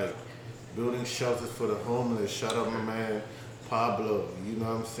 like building shelters for the homeless. Shout out my man Pablo, you know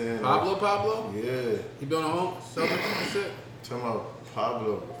what I'm saying? Pablo? Yeah. He building a home? Shelter and shit? Talking about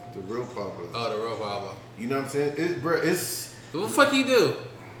Pablo, the real Pablo. Oh, the real Pablo. You know what I'm saying? What the fuck he do?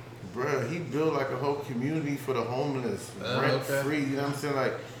 Bruh, he built like a whole community for the homeless, rent free, you know what I'm saying?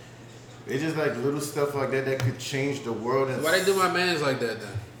 Like, it's just like little stuff like that could change the world. And why they do my mans like that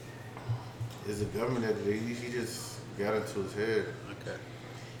then? It's the government that he just got into his head. Okay.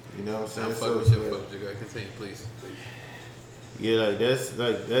 You know what I'm saying? I'm fuck with you. Continue, please. Yeah, like that's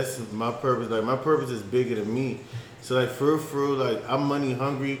my purpose. Like my purpose is bigger than me. So like for real, like I'm money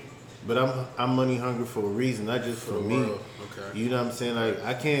hungry, but I'm money hungry for a reason, not just for me. World. Okay. You know what I'm saying? Like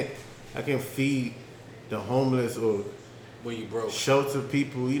I can't feed the homeless or when you broke shelter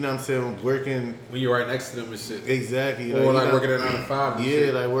people. You know what I'm saying? Working when you're right next to them and shit. Exactly. Or like working at 9 to 5.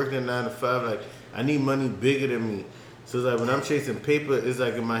 Yeah, like working at 9 to 5. Like I need money bigger than me. So it's like when I'm chasing paper, it's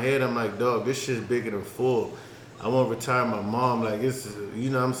like in my head, I'm like, dog, this shit's bigger than full. I want to retire my mom. Like, it's, you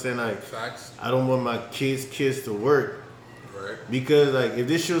know what I'm saying? Like, Facts. I don't want my kids to work. Right. Because, like, if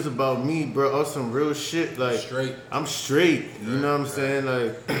this show's about me, bro, or some real shit, like, Straight. I'm straight. You know what I'm saying?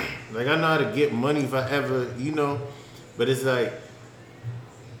 Like, I know how to get money if I ever, you know. But it's like,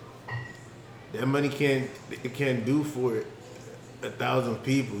 that money can't do for it 1,000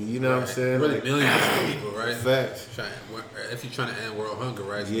 people. You know what I'm saying? Really, like, millions of people, right? Facts. If you're trying to end world hunger,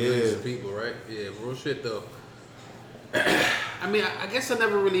 right? Yeah. Millions of people, right? Yeah, real shit though. I mean, I guess I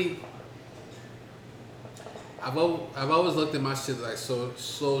never really. I've always looked at my shit like so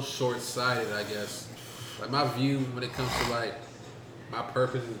short-sighted. I guess, like my view when it comes to like my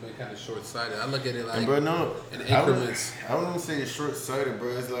purpose has been kind of short-sighted. I look at it like and bro, no, in increments. I wouldn't say it's short-sighted,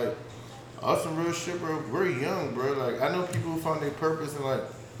 bro. It's like awesome real shit, bro. We're young, bro. Like I know people who found their purpose in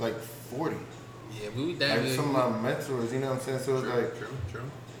like 40. Yeah, we damn Like some of my mentors, you know what I'm saying? So it's like true.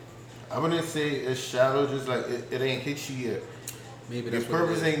 I wouldn't say it's shallow, just like it ain't hit you yet. Maybe Your that's what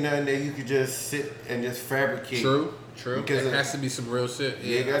purpose it is. ain't nothing that you could just sit and just fabricate. True. Because it has to be some real shit.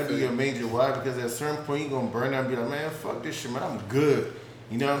 Yeah, it gotta be a major why, because at a certain point you're gonna burn out and be like, man, fuck this shit, man, I'm good.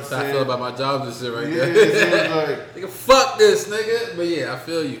 You know what I'm That's how saying? I feel about my job and shit right Yeah, there. it's like, Nigga, fuck this, nigga. But yeah, I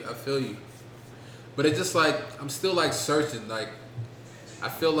feel you. But it's just like, I'm still like searching. Like, I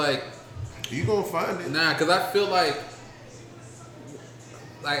feel like, you gonna find it. nah, because I feel like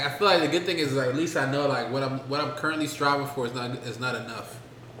the good thing is like, at least I know like what I'm currently striving for is not enough.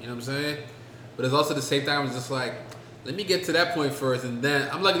 You know what I'm saying? But it's also at the same time, it's just like, let me get to that point first, and then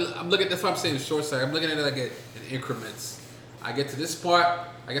I'm looking. That's why I'm saying short sight. I'm looking at it like in increments. I get to this part,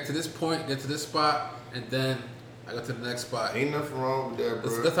 I get to this point, get to this spot, and then I go to the next spot. Ain't nothing wrong with that,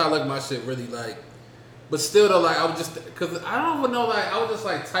 bro. That's how I look at my shit really like. But still though, like I was just, cause I don't even know, like I was just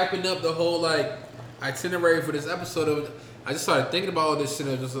like typing up the whole like itinerary for this episode. I just started thinking about all this shit.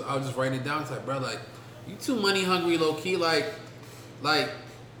 I was just writing it down. It's like, bro, like you too money hungry, low key, like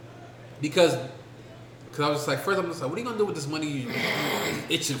because I was just like, first I'm just like, what are you gonna do with this money you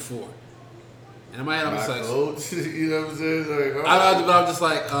itching for? And in my head I'm just like, you know what I'm saying? Like, but I'm just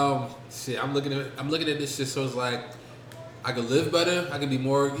like, shit. I'm looking at this shit. So it's like, I could live better. I could be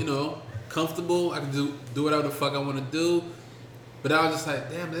more, comfortable. I could do whatever the fuck I want to do. But I was just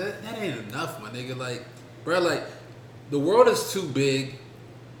like, damn, that ain't enough, my nigga. Like, bro, like the world is too big.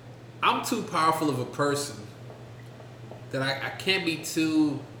 I'm too powerful of a person that I can't be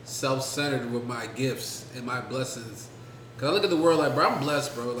too self-centered with my gifts and my blessings. Cause I look at the world like, bro, I'm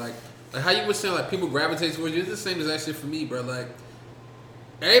blessed, bro. Like how you were saying, like people gravitate towards you. It's the same as that shit for me, bro. Like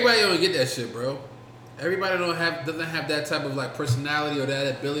everybody don't get that shit, bro. Everybody doesn't have that type of like personality or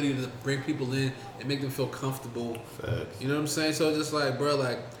that ability to bring people in and make them feel comfortable. Facts. You know what I'm saying? So it's just like, bro,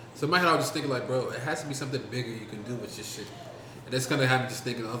 like so in my head I was just thinking like, bro, it has to be something bigger you can do with your shit. And that's gonna have me just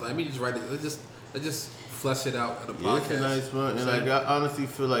thinking. I was like, let me just write it. Let's just flesh it out in a podcast. It's a nice one, and like I honestly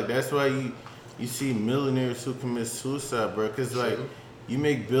feel like that's why you see millionaires who commit suicide, bro. Cause like you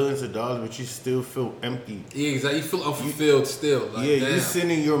make billions of dollars, but you still feel empty. Yeah, exactly. You feel unfulfilled still. Like, yeah, damn. you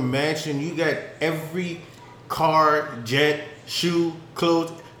sitting in your mansion. You got every car, jet, shoe,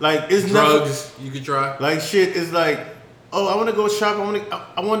 clothes. Like it's drugs. You could try. Like shit is like, oh, I want to go shop.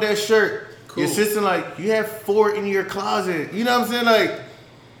 I want that shirt. Cool. Your sister like, you have 4 in your closet. You know what I'm saying? Like,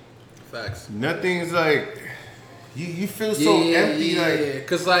 facts. Nothing's like, you feel so empty. Yeah, like,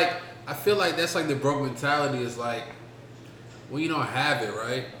 cause like I feel like that's like the broke mentality is like when you don't have it,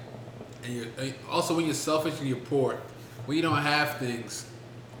 right? And also when you're selfish and you're poor, when you don't have things,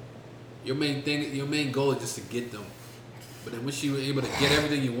 your main goal is just to get them. But then once you're able to get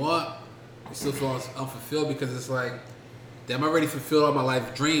everything you want, you still feel unfulfilled because it's like, damn, I already fulfilled all my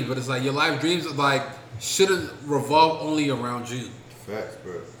life dreams. But it's like your life dreams like shouldn't revolve only around you. facts,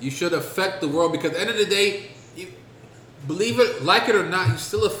 bro. You should affect the world because at the end of the day, believe it, like it or not, you're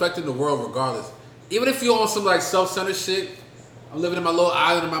still affecting the world regardless. Even if you're on some like self-centered shit, I'm living in my little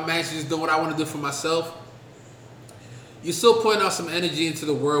island in my mansion, just doing what I want to do for myself. You're still putting out some energy into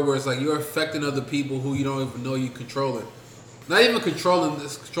the world where it's like you're affecting other people who you don't even know you're controlling. Not even controlling.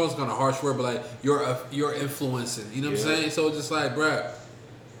 This control's kind of harsh word, but like you're influencing. You know what I'm saying? So it's just like, bruh,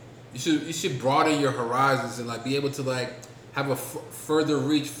 you should broaden your horizons and like be able to like have a further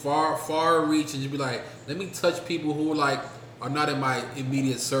reach, far reach, and just be like, let me touch people who are not in my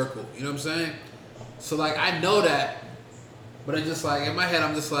immediate circle. You know what I'm saying? So like I know that, but it's just like in my head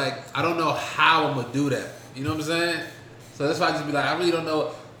I'm just like I don't know how I'm gonna do that. You know what I'm saying? So that's why I just be like I really don't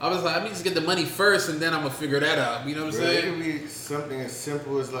know. I was like, let me just get the money first, and then I'm gonna figure that out. You know what I'm saying? It could be something as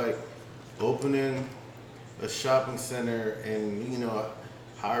simple as like opening a shopping center and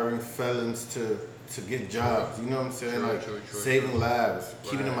hiring felons to get jobs. You know what I'm saying? True, saving lives,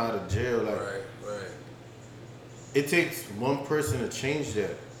 keeping them out of jail. Like, right. it takes one person to change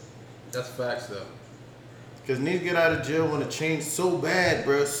that. That's facts, though. Cause niggas get out of jail want to change so bad,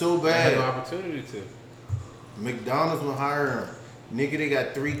 bro, so They bad. have an opportunity to. McDonald's will hire him. Nigga, they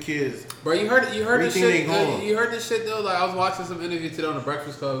got 3 kids. Bro, you heard this Everything shit. You heard this shit though. Like I was watching some interview today on the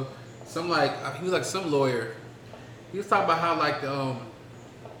Breakfast Club. He was like some lawyer. He was talking about how like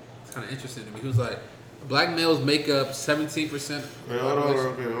it's kind of interesting to me. He was like, black males make up 17%. Hold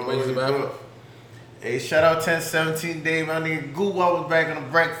on. Hey, shout out 1017 Dave. My nigga Goo was back on the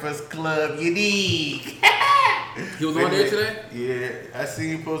Breakfast Club. You dig? He was on there today? Yeah, I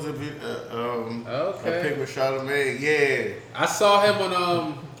see you post a okay. pic with Charlamagne. Yeah. I saw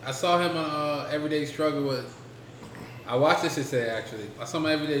him on Everyday Struggle with. I watched this shit today actually. I saw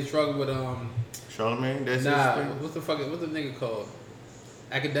my Everyday Struggle with Charlamagne. That's his thing? What's the nigga called?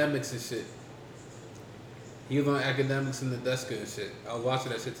 Academics and shit. He was on Academics in the Deska and shit. I was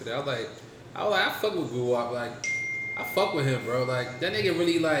watching that shit today. I was like, I fuck with Goo Wop. Like, I fuck with him, bro. Like, that nigga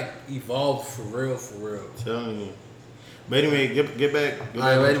really, like, evolved for real. Telling you. But anyway, get back.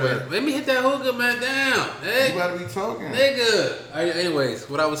 Alright, wait. Let me hit that hookah, man, down. Hey, you gotta be talking. Nigga. Anyways,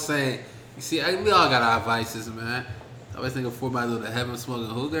 what I was saying, you see, we all got our vices, man. I always think of 4 miles to heaven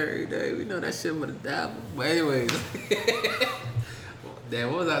smoking hookah every day. We know that shit for the devil. But anyways. Damn,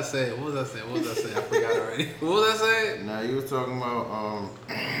 what was I saying? I forgot already. What was I saying? Nah, you were talking about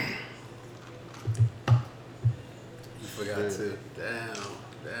You forgot too. Damn.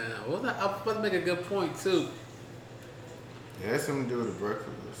 What was I was about to make a good point too. It had something to do with the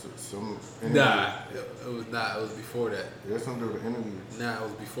breakfast. Nah, it was not. It was before that. It had something to do with the interview. Nah, it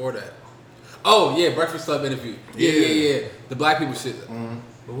was before that. Oh yeah, Breakfast Club interview. Yeah. The black people shit. Mm-hmm.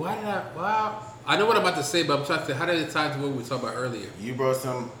 But why? I know what I'm about to say, but I'm trying to say, how did it tie to what we were talking about earlier? You brought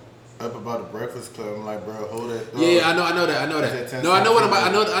something up about the Breakfast Club. I'm like, bro, hold that. Yeah, I know that. No, I know what I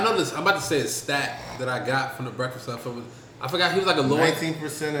know this. I'm about to say a stat that I got from the Breakfast Club. I forgot he was like a lawyer.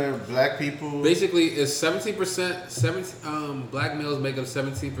 19% of black people. Basically, it's 17%. Black males make up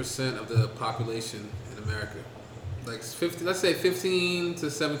 17% of the population in America. Like 50, let's say 15 to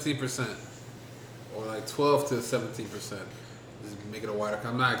 17%, or like 12 to 17%. Just make it a wider.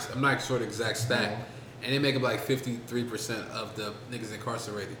 I'm not sure the exact stat, and they make up like 53% of the niggas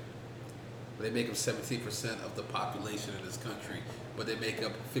incarcerated. But they make up 17% of the population in this country, but they make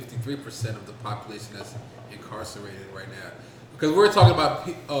up 53% of the population that's incarcerated right now. Because we're talking about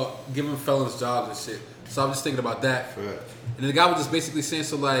giving felons jobs and shit. So I'm just thinking about that. Right. And the guy was just basically saying,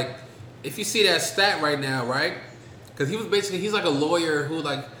 so like, if you see that stat right now, right? Because he's like a lawyer who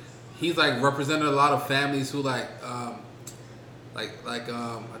he's like represented a lot of families who I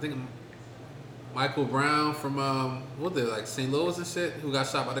think Michael Brown from what they like St. Louis and shit, who got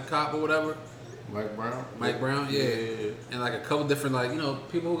shot by the cop or whatever. Mike Brown, yeah. And like a couple different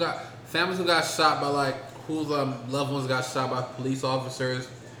people families who got shot by whose loved ones got shot by police officers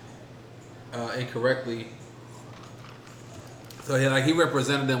incorrectly. So he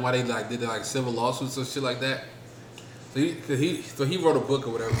represented them while they did civil lawsuits or shit like that. So he wrote a book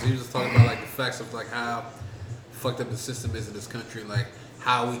or whatever. So he was just talking about the facts of how fucked up the system is in this country and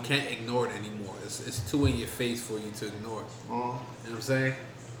how we can't ignore it anymore. It's too in your face for you to ignore. You know what I'm saying?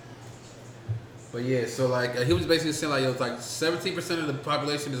 But yeah, so he was basically saying 17% of the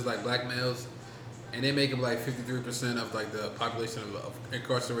population is black males, and they make up 53% of the population of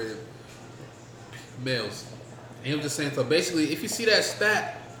incarcerated males. And he was just saying, so basically, if you see that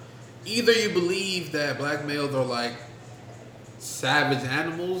stat, either you believe that black males are savage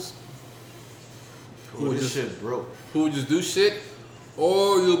animals who would just do shit,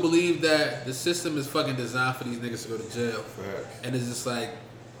 or you believe that the system is fucking designed for these niggas to go to jail. Facts. And it's just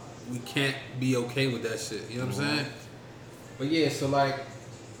we can't be okay with that shit. You know what I'm saying? But yeah, so I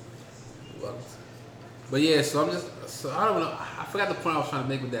don't know. I forgot the point I was trying to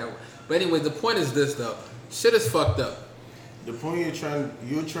make with that. But anyway, the point is this though. Shit is fucked up. The point you're trying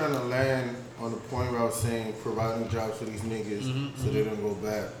to land on the point where I was saying providing jobs for these niggas so they don't go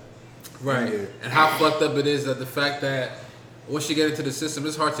bad. Right. Yeah. And how fucked up it is that the fact that once you get into the system,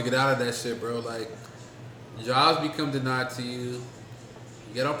 it's hard to get out of that shit, bro. Jobs become denied to you.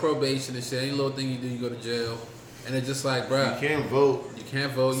 You get on probation and shit. Any little thing you do, you go to jail. And it's just bro. You can't vote.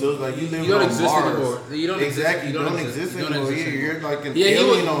 So you live don't on exist Mars. Anymore. You don't exist. You don't exist anymore here. You're an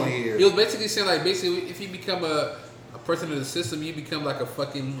alien on here. He was basically saying if you become a person in the system, you become a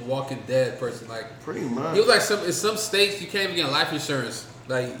fucking Walking Dead person. Pretty much. He was in some states you can't even get life insurance.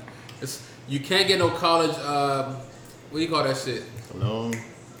 You can't get no college. What do you call that shit? Loan.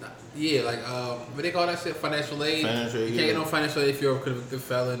 Yeah, like what they call that shit? Financial aid. Financial aid, You can't yeah. get no financial aid if you're a convicted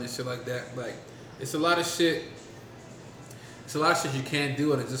felon and shit like that. Like, it's a lot of shit. It's a lot of shit you can't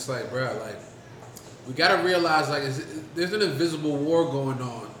do, and it's just like, bro, like, we gotta realize, like, there's an invisible war going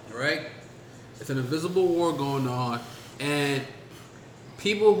on, right? It's an invisible war going on, and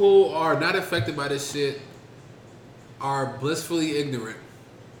people who are not affected by this shit are blissfully ignorant.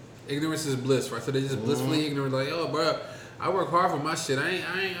 Ignorance is bliss, right? So they're just blissfully ignorant, like, oh, bro, I work hard for my shit. I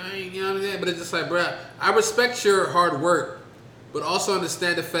ain't, you know what I'm saying? But it's just like, bro, I respect your hard work, but also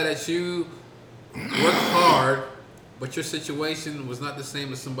understand the fact that you worked hard, but your situation was not the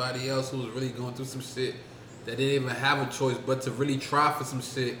same as somebody else who was really going through some shit that didn't even have a choice but to really try for some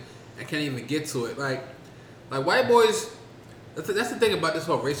shit and can't even get to it. Like white boys, that's the thing about this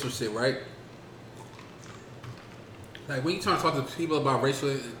whole racial shit, right? Like, when you try to talk to people about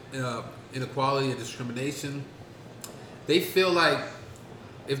racial inequality and discrimination, they feel like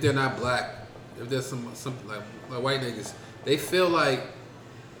if they're not black, if there's some like white niggas, they feel like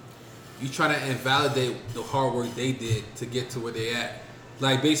you trying to invalidate the hard work they did to get to where they at.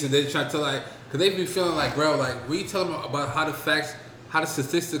 Like, basically, they try to tell, like, because they be feeling like, bro, like, when you tell them about how the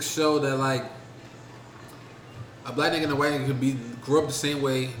statistics show that, like, a black nigga and a white nigga could grow up the same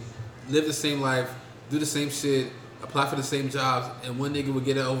way, live the same life, do the same shit, apply for the same jobs, and one nigga would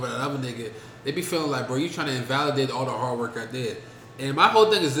get it over another nigga. They be feeling like, bro, you trying to invalidate all the hard work I did. And my whole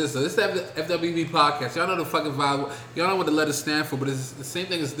thing is this, though. This is the FWB podcast. Y'all know the fucking vibe. Y'all know what the letters stand for, but it's the same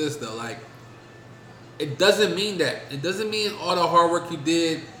thing as this, though. Like, it doesn't mean that. It doesn't mean all the hard work you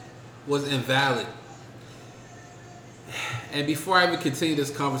did was invalid. And before I even continue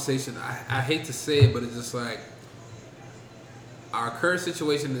this conversation, I hate to say it, but it's just like, our current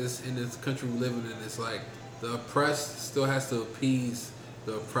situation in this country we live in, it's like, the oppressed still has to appease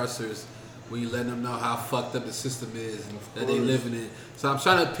the oppressors when you let them know how fucked up the system is that they living in. So I'm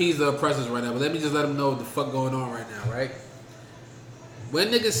trying to appease the oppressors right now, but let me just let them know what the fuck going on right now, right? When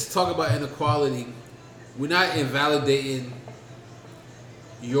niggas talk about inequality, we're not invalidating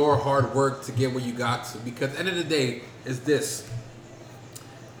your hard work to get where you got to, because at the end of the day, it's this.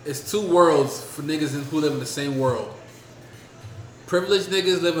 It's two worlds for niggas who live in the same world. Privileged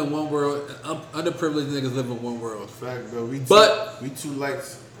niggas live in one world, and underprivileged niggas live in one world. Fact, bro. We two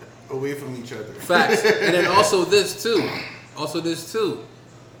lights away from each other. Facts. And then also this too.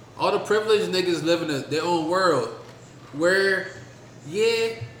 All the privileged niggas live in their own world where,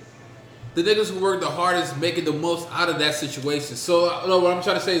 yeah, the niggas who work the hardest making the most out of that situation. So, what I'm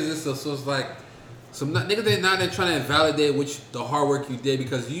trying to say is this, though. So it's like, niggas they not trying to invalidate the hard work you did,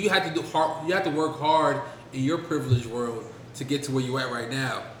 because you have to you have to work hard in your privileged world to get to where you at right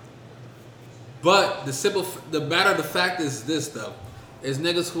now. But the matter of the fact is this, though, is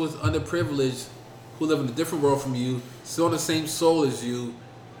niggas who is underprivileged, who live in a different world from you, still on the same soul as you,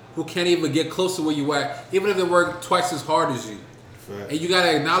 who can't even get close to where you at, even if they work twice as hard as you. Right. And you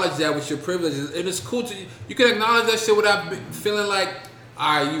gotta acknowledge that with your privileges, and it's cool you can acknowledge that shit without feeling like,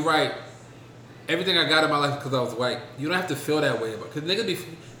 all right, you right. Everything I got in my life because I was white. You don't have to feel that way about. Because niggas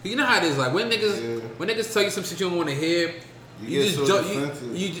you know how it is. Like when niggas tell you some shit you don't want to hear. You just jump.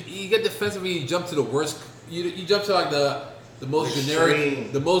 You get defensive and you jump to the worst. You jump to like the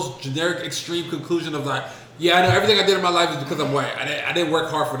most generic extreme conclusion of like, yeah, I know everything I did in my life is because I'm white. I didn't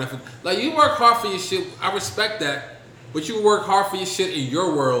work hard for nothing. Like, you work hard for your shit. I respect that, but you work hard for your shit in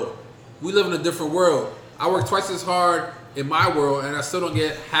your world. We live in a different world. I work twice as hard in my world, and I still don't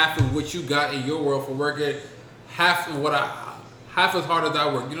get half of what you got in your world for working half as hard as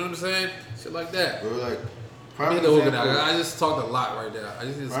I work. You know what I'm saying? Shit like that. Bro, like. I just talked a lot right now. I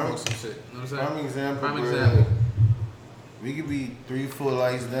just need to smoke some shit. You know what I'm saying? Prime example. Like, we could be 3-4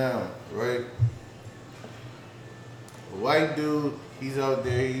 lights down, right? A white dude, he's out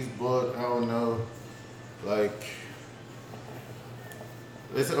there, he's bored, I don't know. Like,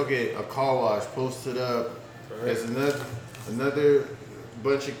 a car wash posted up. Right. There's another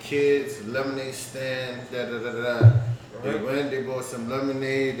bunch of kids, lemonade stand, Right. They went, they bought some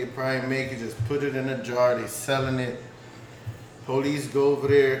lemonade, they probably make it, just put it in a jar, they selling it. Police go over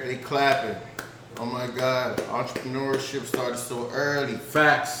there, they clapping. Oh my God, entrepreneurship started so early.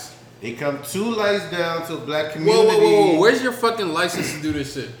 Facts. They come 2 lights down to a black community. Whoa. Where's your fucking license to do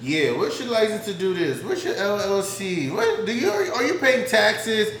this shit? Yeah, what's your license to do this? What's your LLC? Are you paying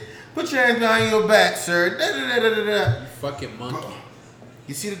taxes? Put your hands behind your back, sir. You fucking monkey.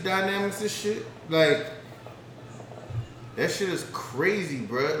 You see the dynamics of shit? Like, that shit is crazy,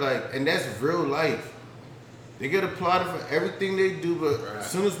 bro. Like, and that's real life. They get applauded for everything they do, but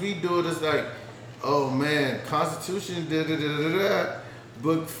as soon as we do it, it's like, oh man, Constitution,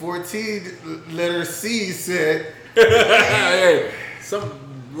 Book 14, letter C said. Hey, some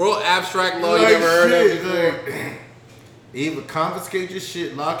World abstract law you never heard of before. They either confiscate your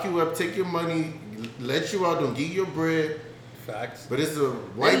shit, lock you up, take your money, let you out, don't give you your bread. Facts. But it's a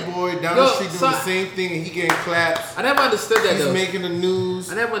white boy down the street doing the same thing and he getting claps. I never understood that though. He's making the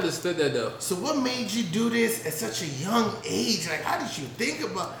news. I never understood that though. So what made you do this at such a young age? Like, how did you think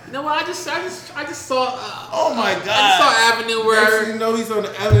about? You know what? I just saw. Oh my God! I just saw Avenue where. Next thing you know, he's on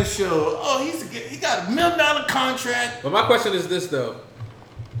the Ellen show. Oh, he got $1 million contract. But my question is this though: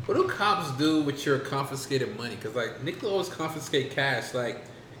 what do cops do with your confiscated money? Because like niggas always confiscate cash, like.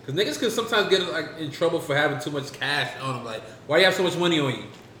 Because niggas can sometimes get like in trouble for having too much cash on them. Like, why you have so much money on you?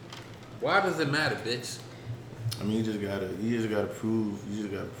 Why does it matter, bitch? I mean, you just gotta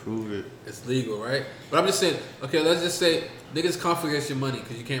prove it. It's legal, right? But I'm just saying, okay, let's just say niggas confiscate your money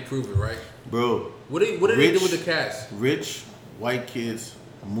because you can't prove it, right? Bro, what do they do with the cash? Rich white kids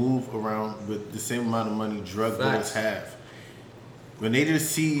move around with the same amount of money drug dealers have. When they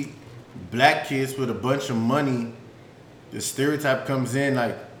just see black kids with a bunch of money, the stereotype comes in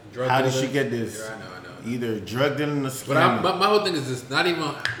like, drug how did she get this? Yeah, I know. Either drug dealing or scamming. But my whole thing is this: not even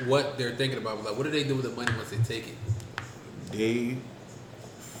what they're thinking about, but like, what do they do with the money once they take it? They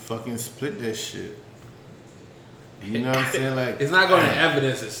fucking split that shit. You know what I'm saying? Like, it's not going to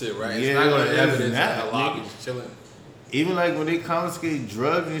evidence and shit, right? It's not going to evidence that a lobby is chilling. Even like when they confiscate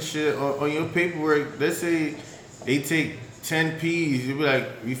drugs and shit on your paperwork, let's say they take 10 P's, you be like,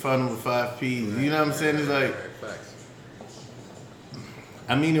 we found them with 5 P's. You know what I'm saying? It's like. Facts.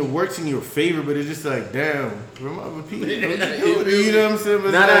 I mean, it works in your favor, but it's just like, damn, where my other people? You know what I'm saying?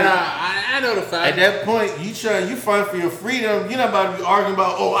 But no, I know the fact. At that point, you fight for your freedom. You're not about to be arguing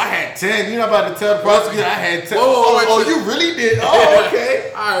about, oh, I had 10. You're not about to tell the prosecutor I had 10. Oh, you really did? Oh,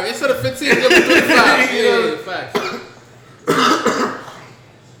 okay. All right, instead of 15, give me 25. Yeah, facts.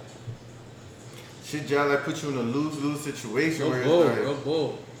 Shit, John, like put you in a lose-lose situation. Go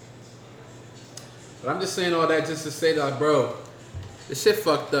bull. But I'm just saying all that just to say that, like, bro, this shit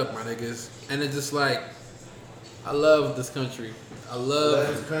fucked up, my niggas. And it's just like, I love this country. I love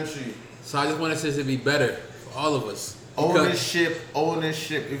this country. So I just want this to be better for all of us. Ownership.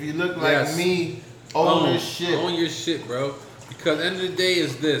 If you look like me, ownership. Own your shit, bro. Because at the end of the day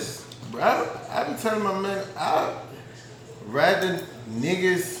is this. Bro, I be telling my man, I'd rather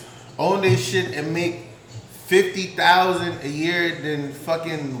niggas own their shit and make $50,000 a year than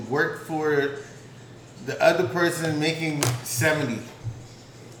fucking work for the other person making 70.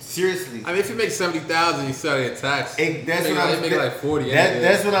 Seriously. I mean, if you make 70,000, you still get taxed. That's what I'm saying. Like 40.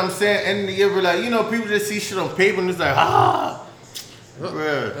 That's what I'm saying. End of the year, we're like, people just see shit on paper and it's like,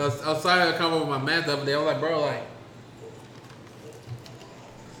 bro. I was trying to come up with my man the other day. I was like, bro, like,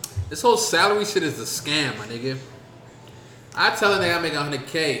 this whole salary shit is a scam, my nigga. I tell a nigga I make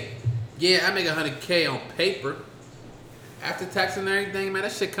 $100K. Yeah, I make $100K on paper. After tax and everything, man,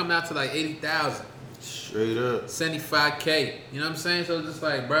 that shit come out to like 80,000. Straight up. 75K. You know what I'm saying? So it's just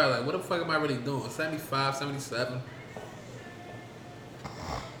like, bro, like, what the fuck am I really doing? 75, 77.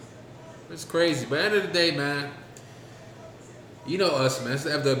 It's crazy. But at the end of the day, man, you know us, man. It's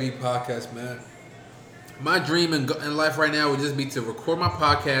the FWB podcast, man. My dream in life right now would just be to record my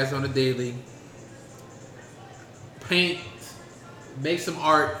podcast on a daily, paint, make some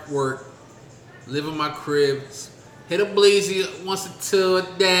artwork, live in my crib, hit a bleezy once or two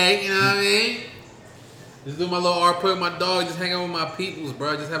a day, you know what I mean? Just do my little art, play with my dog, just hang out with my peoples,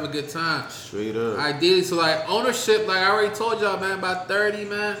 bro. Just have a good time. Straight up. Ideally, so like ownership, like I already told y'all, man, about 30,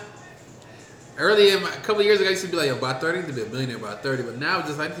 man. Earlier, a couple of years ago, I used to be like, yo, by 30, I need to be a millionaire by 30. But now,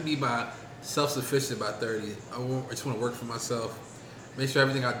 just I need to be self-sufficient by 30. I just want to work for myself. Make sure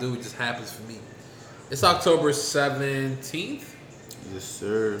everything I do just happens for me. It's October 17th. Yes,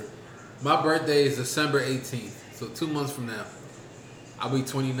 sir. My birthday is December 18th. So 2 months from now, I'll be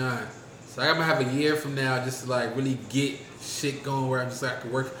 29. So I'm gonna have a year from now just to like really get shit going where I'm just like I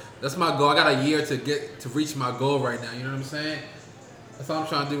can work. That's my goal. I got a year to reach my goal right now. You know what I'm saying? That's all I'm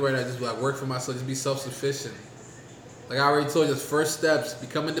trying to do right now. Just like work for myself. Just be self-sufficient. Like I already told you, just first steps,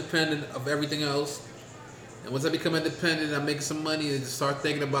 become independent of everything else. And once I become independent, I'm making some money and just start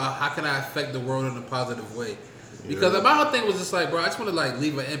thinking about how can I affect the world in a positive way. Because my whole thing was just like, bro, I just want to like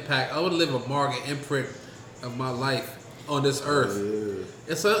leave an impact. I want to leave a mark, an imprint of my life on this earth. Yeah.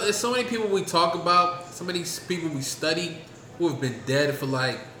 It's so many people we talk about, so many people we study who have been dead for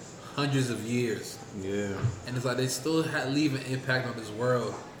like hundreds of years. Yeah. And it's like they still leave an impact on this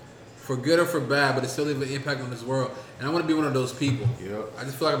world. For good or for bad, but they still leave an impact on this world. And I want to be one of those people. Yep. I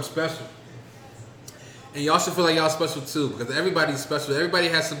just feel like I'm special. And y'all should feel like y'all special too, because everybody's special. Everybody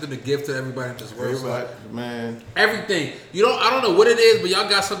has something to give to everybody in this world. Everybody, man. Everything. I don't know what it is, but y'all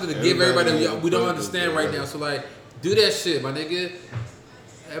got something to give everybody we don't understand right now. So like, do that shit, my nigga.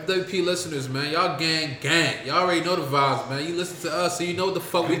 FWP listeners, man, y'all gang. Y'all already know the vibes, man. You listen to us, so you know what the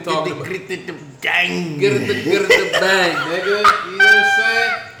fuck we talking about. Get it the gang. Get it the bang, nigga. You know what I'm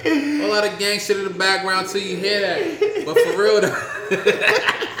saying? A whole lot of gang shit in the background till you hear that.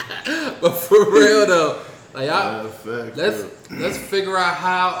 But for real though, like y'all, let's figure out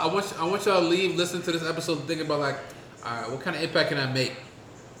how. I want y'all to leave, listen to this episode, thinking about like, all right, what kind of impact can I make?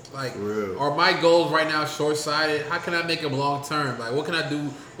 Like, are my goals right now short-sighted? How can I make them long-term? Like, what can I do?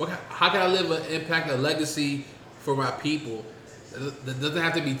 How can I live an impact, a legacy for my people that doesn't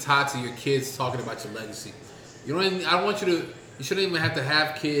have to be tied to your kids talking about your legacy? You shouldn't even have to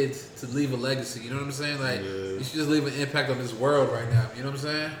have kids to leave a legacy. You know what I'm saying? Like, you should just leave an impact on this world right now. You know what I'm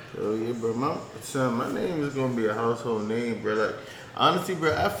saying? Oh yeah, bro. My name is gonna be a household name, bro. Like, honestly,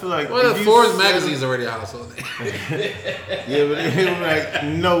 bro, I feel like. Well, the Forbes magazine's already a household name. Yeah, but they like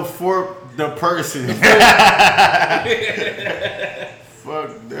no for the person.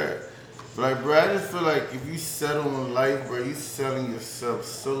 Fuck that. Like, bro, I just feel like if you settle in life, bro, you selling yourself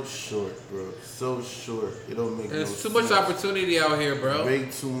so short, bro. So short. It don't make There's no too sense. much opportunity out here, bro. Way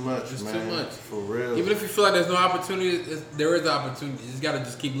too much, There's man. too much. For real. Even if you feel like there's no opportunity, there is opportunity. You just gotta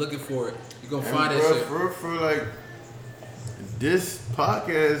just keep looking for it. You're gonna find that shit. For like, this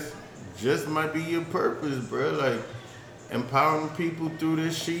podcast just might be your purpose, bro. Like, empowering people through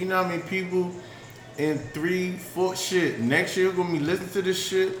this shit. You know how many people in 3-4 shit next year gonna be listening to this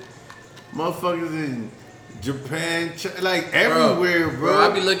shit? Motherfuckers in Japan, like everywhere, bro.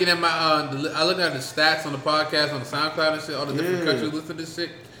 I be looking at my I look at the stats on the podcast, on the SoundCloud and shit. All the different countries listen to this shit.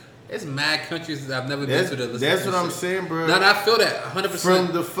 It's mad countries that I've never been to that listen to this That's what I'm shit. saying, bro. No, I feel that 100%.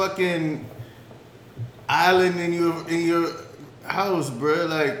 From the fucking island in your house, bro.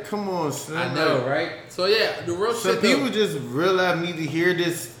 Like, come on, son. I know, like, right? So yeah, the real some shit. People just realize need to hear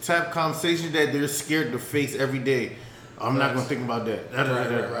this type of conversation that they're scared to face every day. I'm not gonna think about that.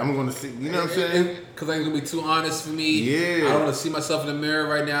 Right. I'm gonna see. You know what I'm saying? Because I'm gonna be too honest for me. Yeah. I don't want to see myself in the mirror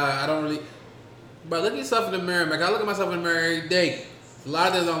right now. I don't really. But look at yourself in the mirror, man. I look at myself in the mirror every day. A lot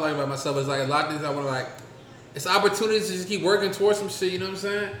of things I don't like about myself. It's like a lot of things I want to like. It's opportunities to just keep working towards some shit. You know what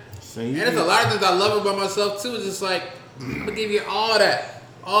I'm saying? And it's a lot of things I love about myself too. It's just like I'm gonna give you all that,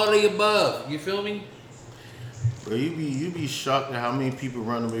 all of the above. You feel me? Bro, you be shocked at how many people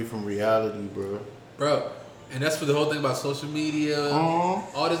run away from reality, bro. And that's for the whole thing about social media,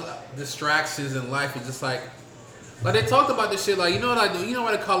 all these distractions in life. Is just like they talked about this shit. Like, you know what I do? You know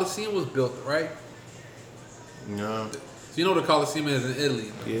why the Colosseum was built, right? No. So you know what the Colosseum is in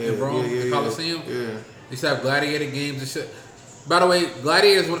Italy, in Rome, the Colosseum. Yeah. They used to have gladiator games and shit. By the way,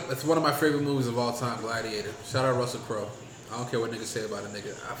 Gladiator is one of my favorite movies of all time. Gladiator. Shout out Russell Crowe. I don't care what niggas say about a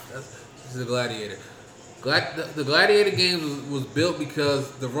nigga. This is a Gladiator. The Gladiator games was built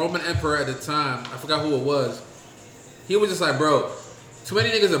because the Roman Emperor at the time, I forgot who it was, he was just like, bro, too many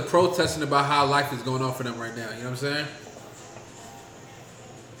niggas are protesting about how life is going on for them right now. You know what I'm saying?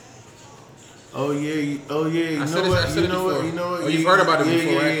 Oh yeah. You know what? Oh, you've heard about it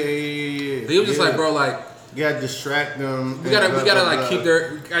before, right? Yeah. He was just like, bro, like, you gotta distract them. We gotta like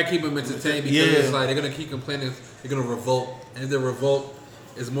keep them entertained because it's like they're gonna keep complaining. They're gonna revolt, and if they revolt,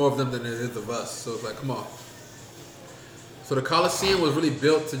 it's more of them than it is of us. So it's like, come on. So the Colosseum was really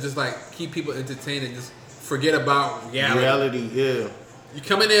built to just like keep people entertained and just forget about reality. Yeah. You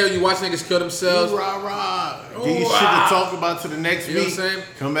come in there, you watch niggas kill themselves. Rah. Get your shit to talk about to the next week. You know what I'm saying?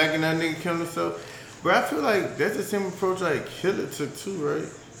 Come back and that nigga kill himself. But I feel like that's the same approach like Hitler took too, right?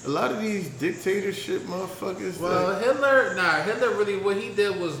 A lot of these dictatorship motherfuckers. Well, like, Hitler really, what he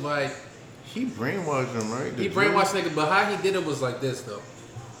did was like... He brainwashed them, right? He brainwashed niggas, but how he did it was like this, though.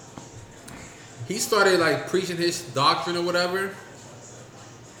 He started like preaching his doctrine or whatever.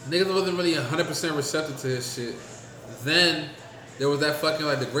 Niggas wasn't really 100% receptive to his shit. Then there was that fucking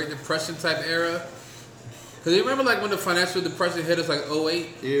like the Great Depression type era. Cause you remember like when the financial depression hit us like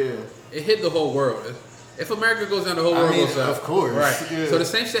 2008? Yeah. It hit the whole world. If America goes down, the whole world goes down. Of course. Right. Yeah. So the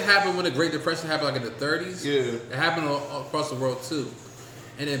same shit happened when the Great Depression happened like in the 30s. Yeah. It happened all across the world too.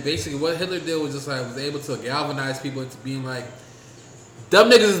 And then basically what Hitler did was just like was able to galvanize people into being like, dumb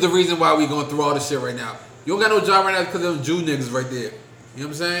niggas is the reason why we going through all this shit right now. You don't got no job right now because of them Jew niggas right there. You know what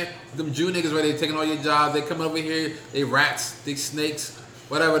I'm saying? Them Jew niggas right there taking all your jobs. They come over here. They rats. They snakes.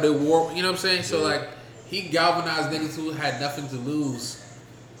 Whatever. They war. You know what I'm saying? So like he galvanized niggas who had nothing to lose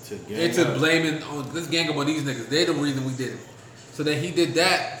into blaming on this gang up on these niggas. They're the reason we did it. So then he did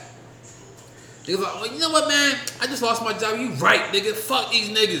that. He was like, oh, you know what, man? I just lost my job. You right, nigga. Fuck these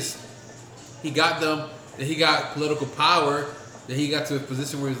niggas. He got them. Then he got political power. Then he got to a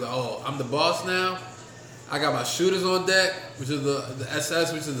position where he's like, oh, I'm the boss now. I got my shooters on deck, which is the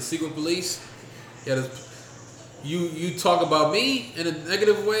SS, which is the secret police. He had his you talk about me in a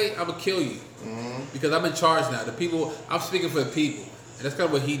negative way, I'm gonna kill you because I'm in charge now. The people, I'm speaking for the people, and that's kind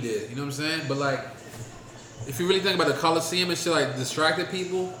of what he did. You know what I'm saying? But like, if you really think about the Coliseum and shit, like distracted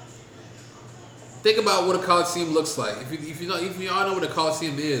people. Think about what a Coliseum looks like. If you all know what a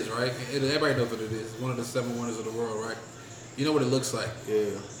Coliseum is, right? Everybody knows what it is. It's one of the 7 wonders of the world, right? You know what it looks like.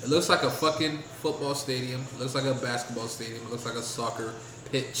 Yeah. It looks like a fucking football stadium. It looks like a basketball stadium. It looks like a soccer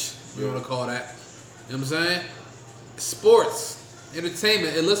pitch. You want to call that? You know what I'm saying? Sports,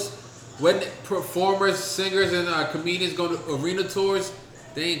 entertainment. It looks when performers, singers, and comedians go to arena tours,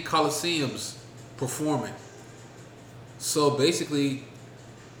 they ain't Coliseums performing. So basically,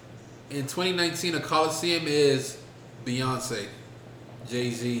 in 2019, a Coliseum is Beyonce,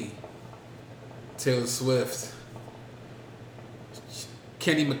 Jay-Z, Taylor Swift,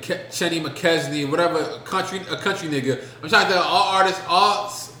 Chenny McKesney, whatever, a country nigga. I'm trying to tell all artists, all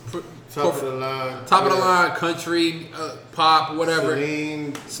top of the line, country, pop, whatever.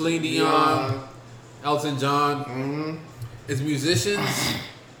 Celine Dion, Elton John. Mm-hmm. It's musicians,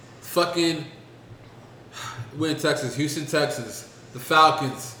 fucking. We're in Texas, Houston, Texas, the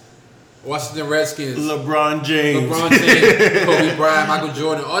Falcons. Washington Redskins, LeBron James, Kobe Bryant, Michael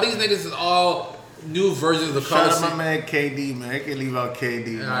Jordan. All these niggas is all new versions of the Coliseum. Shout out my man KD, man. I can't leave out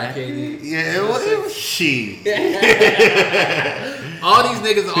KD, man. Alright, KD. Yeah, it was she. All these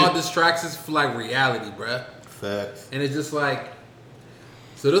niggas are all distractions for like reality, bruh. Facts. And it's just like,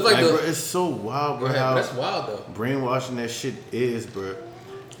 so there's like bro, it's so wild, bro. How that's wild though. Brainwashing that shit is, bro.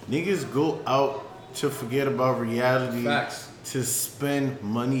 Niggas go out to forget about reality. Facts. To spend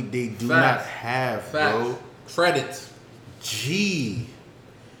money they do not have, bro. Credit. Gee.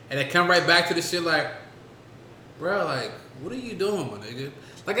 And they come right back to the shit like, bro, like, what are you doing, my nigga?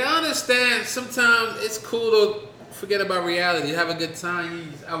 Like, I understand sometimes it's cool to forget about reality, have a good time, you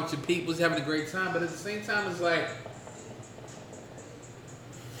out with your peoples, having a great time, but at the same time, it's like,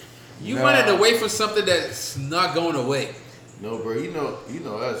 you running away from something that's not going away. No, bro, you know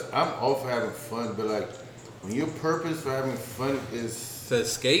us. I'm all for having fun, but like, when your purpose for having fun is to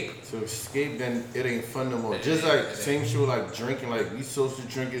escape, then it ain't fun no more. Just like same shit like drinking, like we social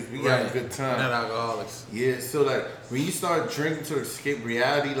drinkers, we got a good time. Not alcoholics. Yeah, so like when you start drinking to escape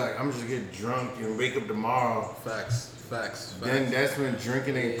reality, like I'm just get drunk and wake up tomorrow. Facts. Then that's when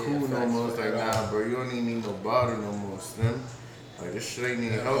drinking ain't cool no more. It's like, nah, bro, you don't even need no body no more, Slim. Like this shit ain't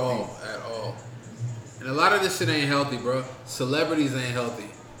even healthy. At all. And a lot of this shit ain't healthy, bro. Celebrities ain't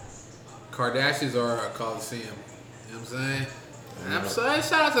healthy. Kardashians are a Coliseum. You know what I'm saying? I'm sorry,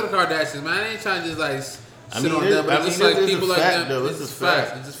 shout out to the Kardashians, man. I ain't trying to just like sit on them, but it's just like people like them. Though. It's just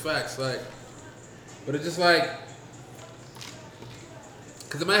facts. It's just facts. Like, but it's just like,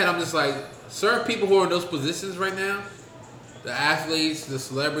 because in my head, I'm just like, certain people who are in those positions right now, the athletes, the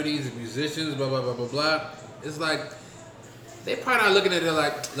celebrities, the musicians, blah, blah, blah, blah, blah. It's like, they probably not looking at it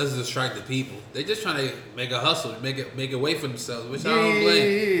like, let's distract the people. They just trying to make a hustle, make a way for themselves, which I don't blame.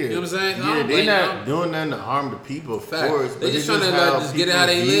 You know what I'm saying? Yeah, they not doing nothing to harm the people, of course. They just trying to like, just get how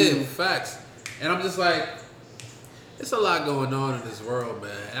they live. Facts. And I'm just like, it's a lot going on in this world,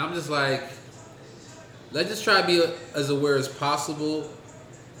 man. And I'm just like, let's just try to be as aware as possible.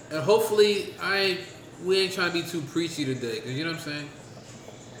 And hopefully, we ain't trying to be too preachy today. Because you know what I'm saying?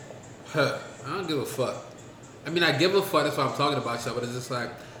 I don't give a fuck. I mean, I give a fuck. That's why I'm talking about y'all. But it's just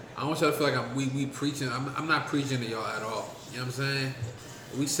like, I don't want y'all to feel like we preaching. I'm not preaching to y'all at all. You know what I'm saying?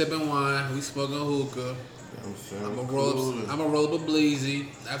 We sipping wine. We smoking hookah. I'm gonna roll up a bleezy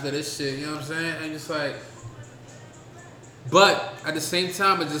after this shit. You know what I'm saying? And just like, but at the same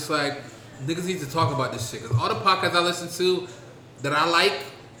time, it's just like niggas need to talk about this shit. Cause all the podcasts I listen to that I like,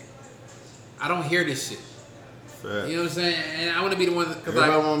 I don't hear this shit. Fact. You know what I'm saying? And I want to be the one.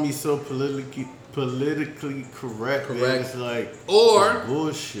 Everybody want to be so politically correct. It's like or it's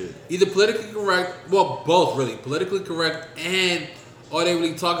bullshit. Either politically correct, well, both really politically correct, and all they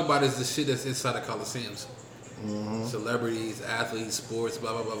really talk about is the shit that's inside the Coliseums. Mm-hmm. Celebrities, athletes, sports,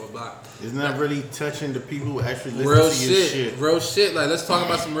 blah blah blah blah blah. Isn't that really touching the people who actually listen to your shit? Real shit. Like let's talk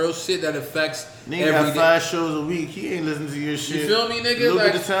about some real shit that affects. Nigga got 5 shows a week. He ain't listening to your shit. You feel me, nigga? Look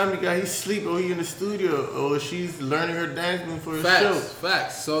at the time he's sleep or he in the studio or she's learning her dance for his show.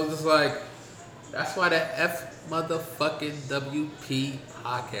 Facts. So it's like that's why the F motherfucking WP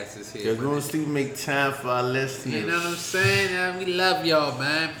podcast is here. Because we want to make time for our listeners. You know what I'm saying? And we love y'all,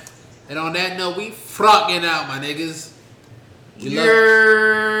 man. And on that note, we frocking out, my niggas. I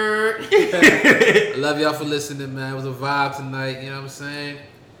love y'all for listening, man. It was a vibe tonight, you know what I'm saying?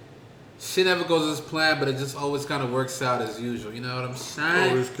 Shit never goes as planned, but it just always kind of works out as usual. You know what I'm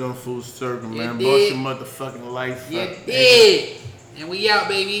saying? Always come full circle, man. Boss your motherfucking life. You did. And we out,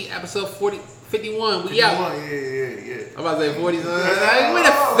 baby. Episode 51, we out. Yeah. I'm about to say 40. We the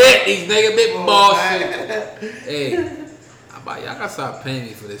 50s, nigga. Big ball shit. Hey, y'all gotta stop paying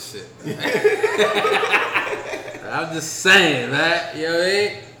me for this shit. I'm just saying, man. You know what I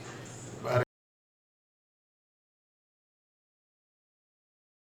mean?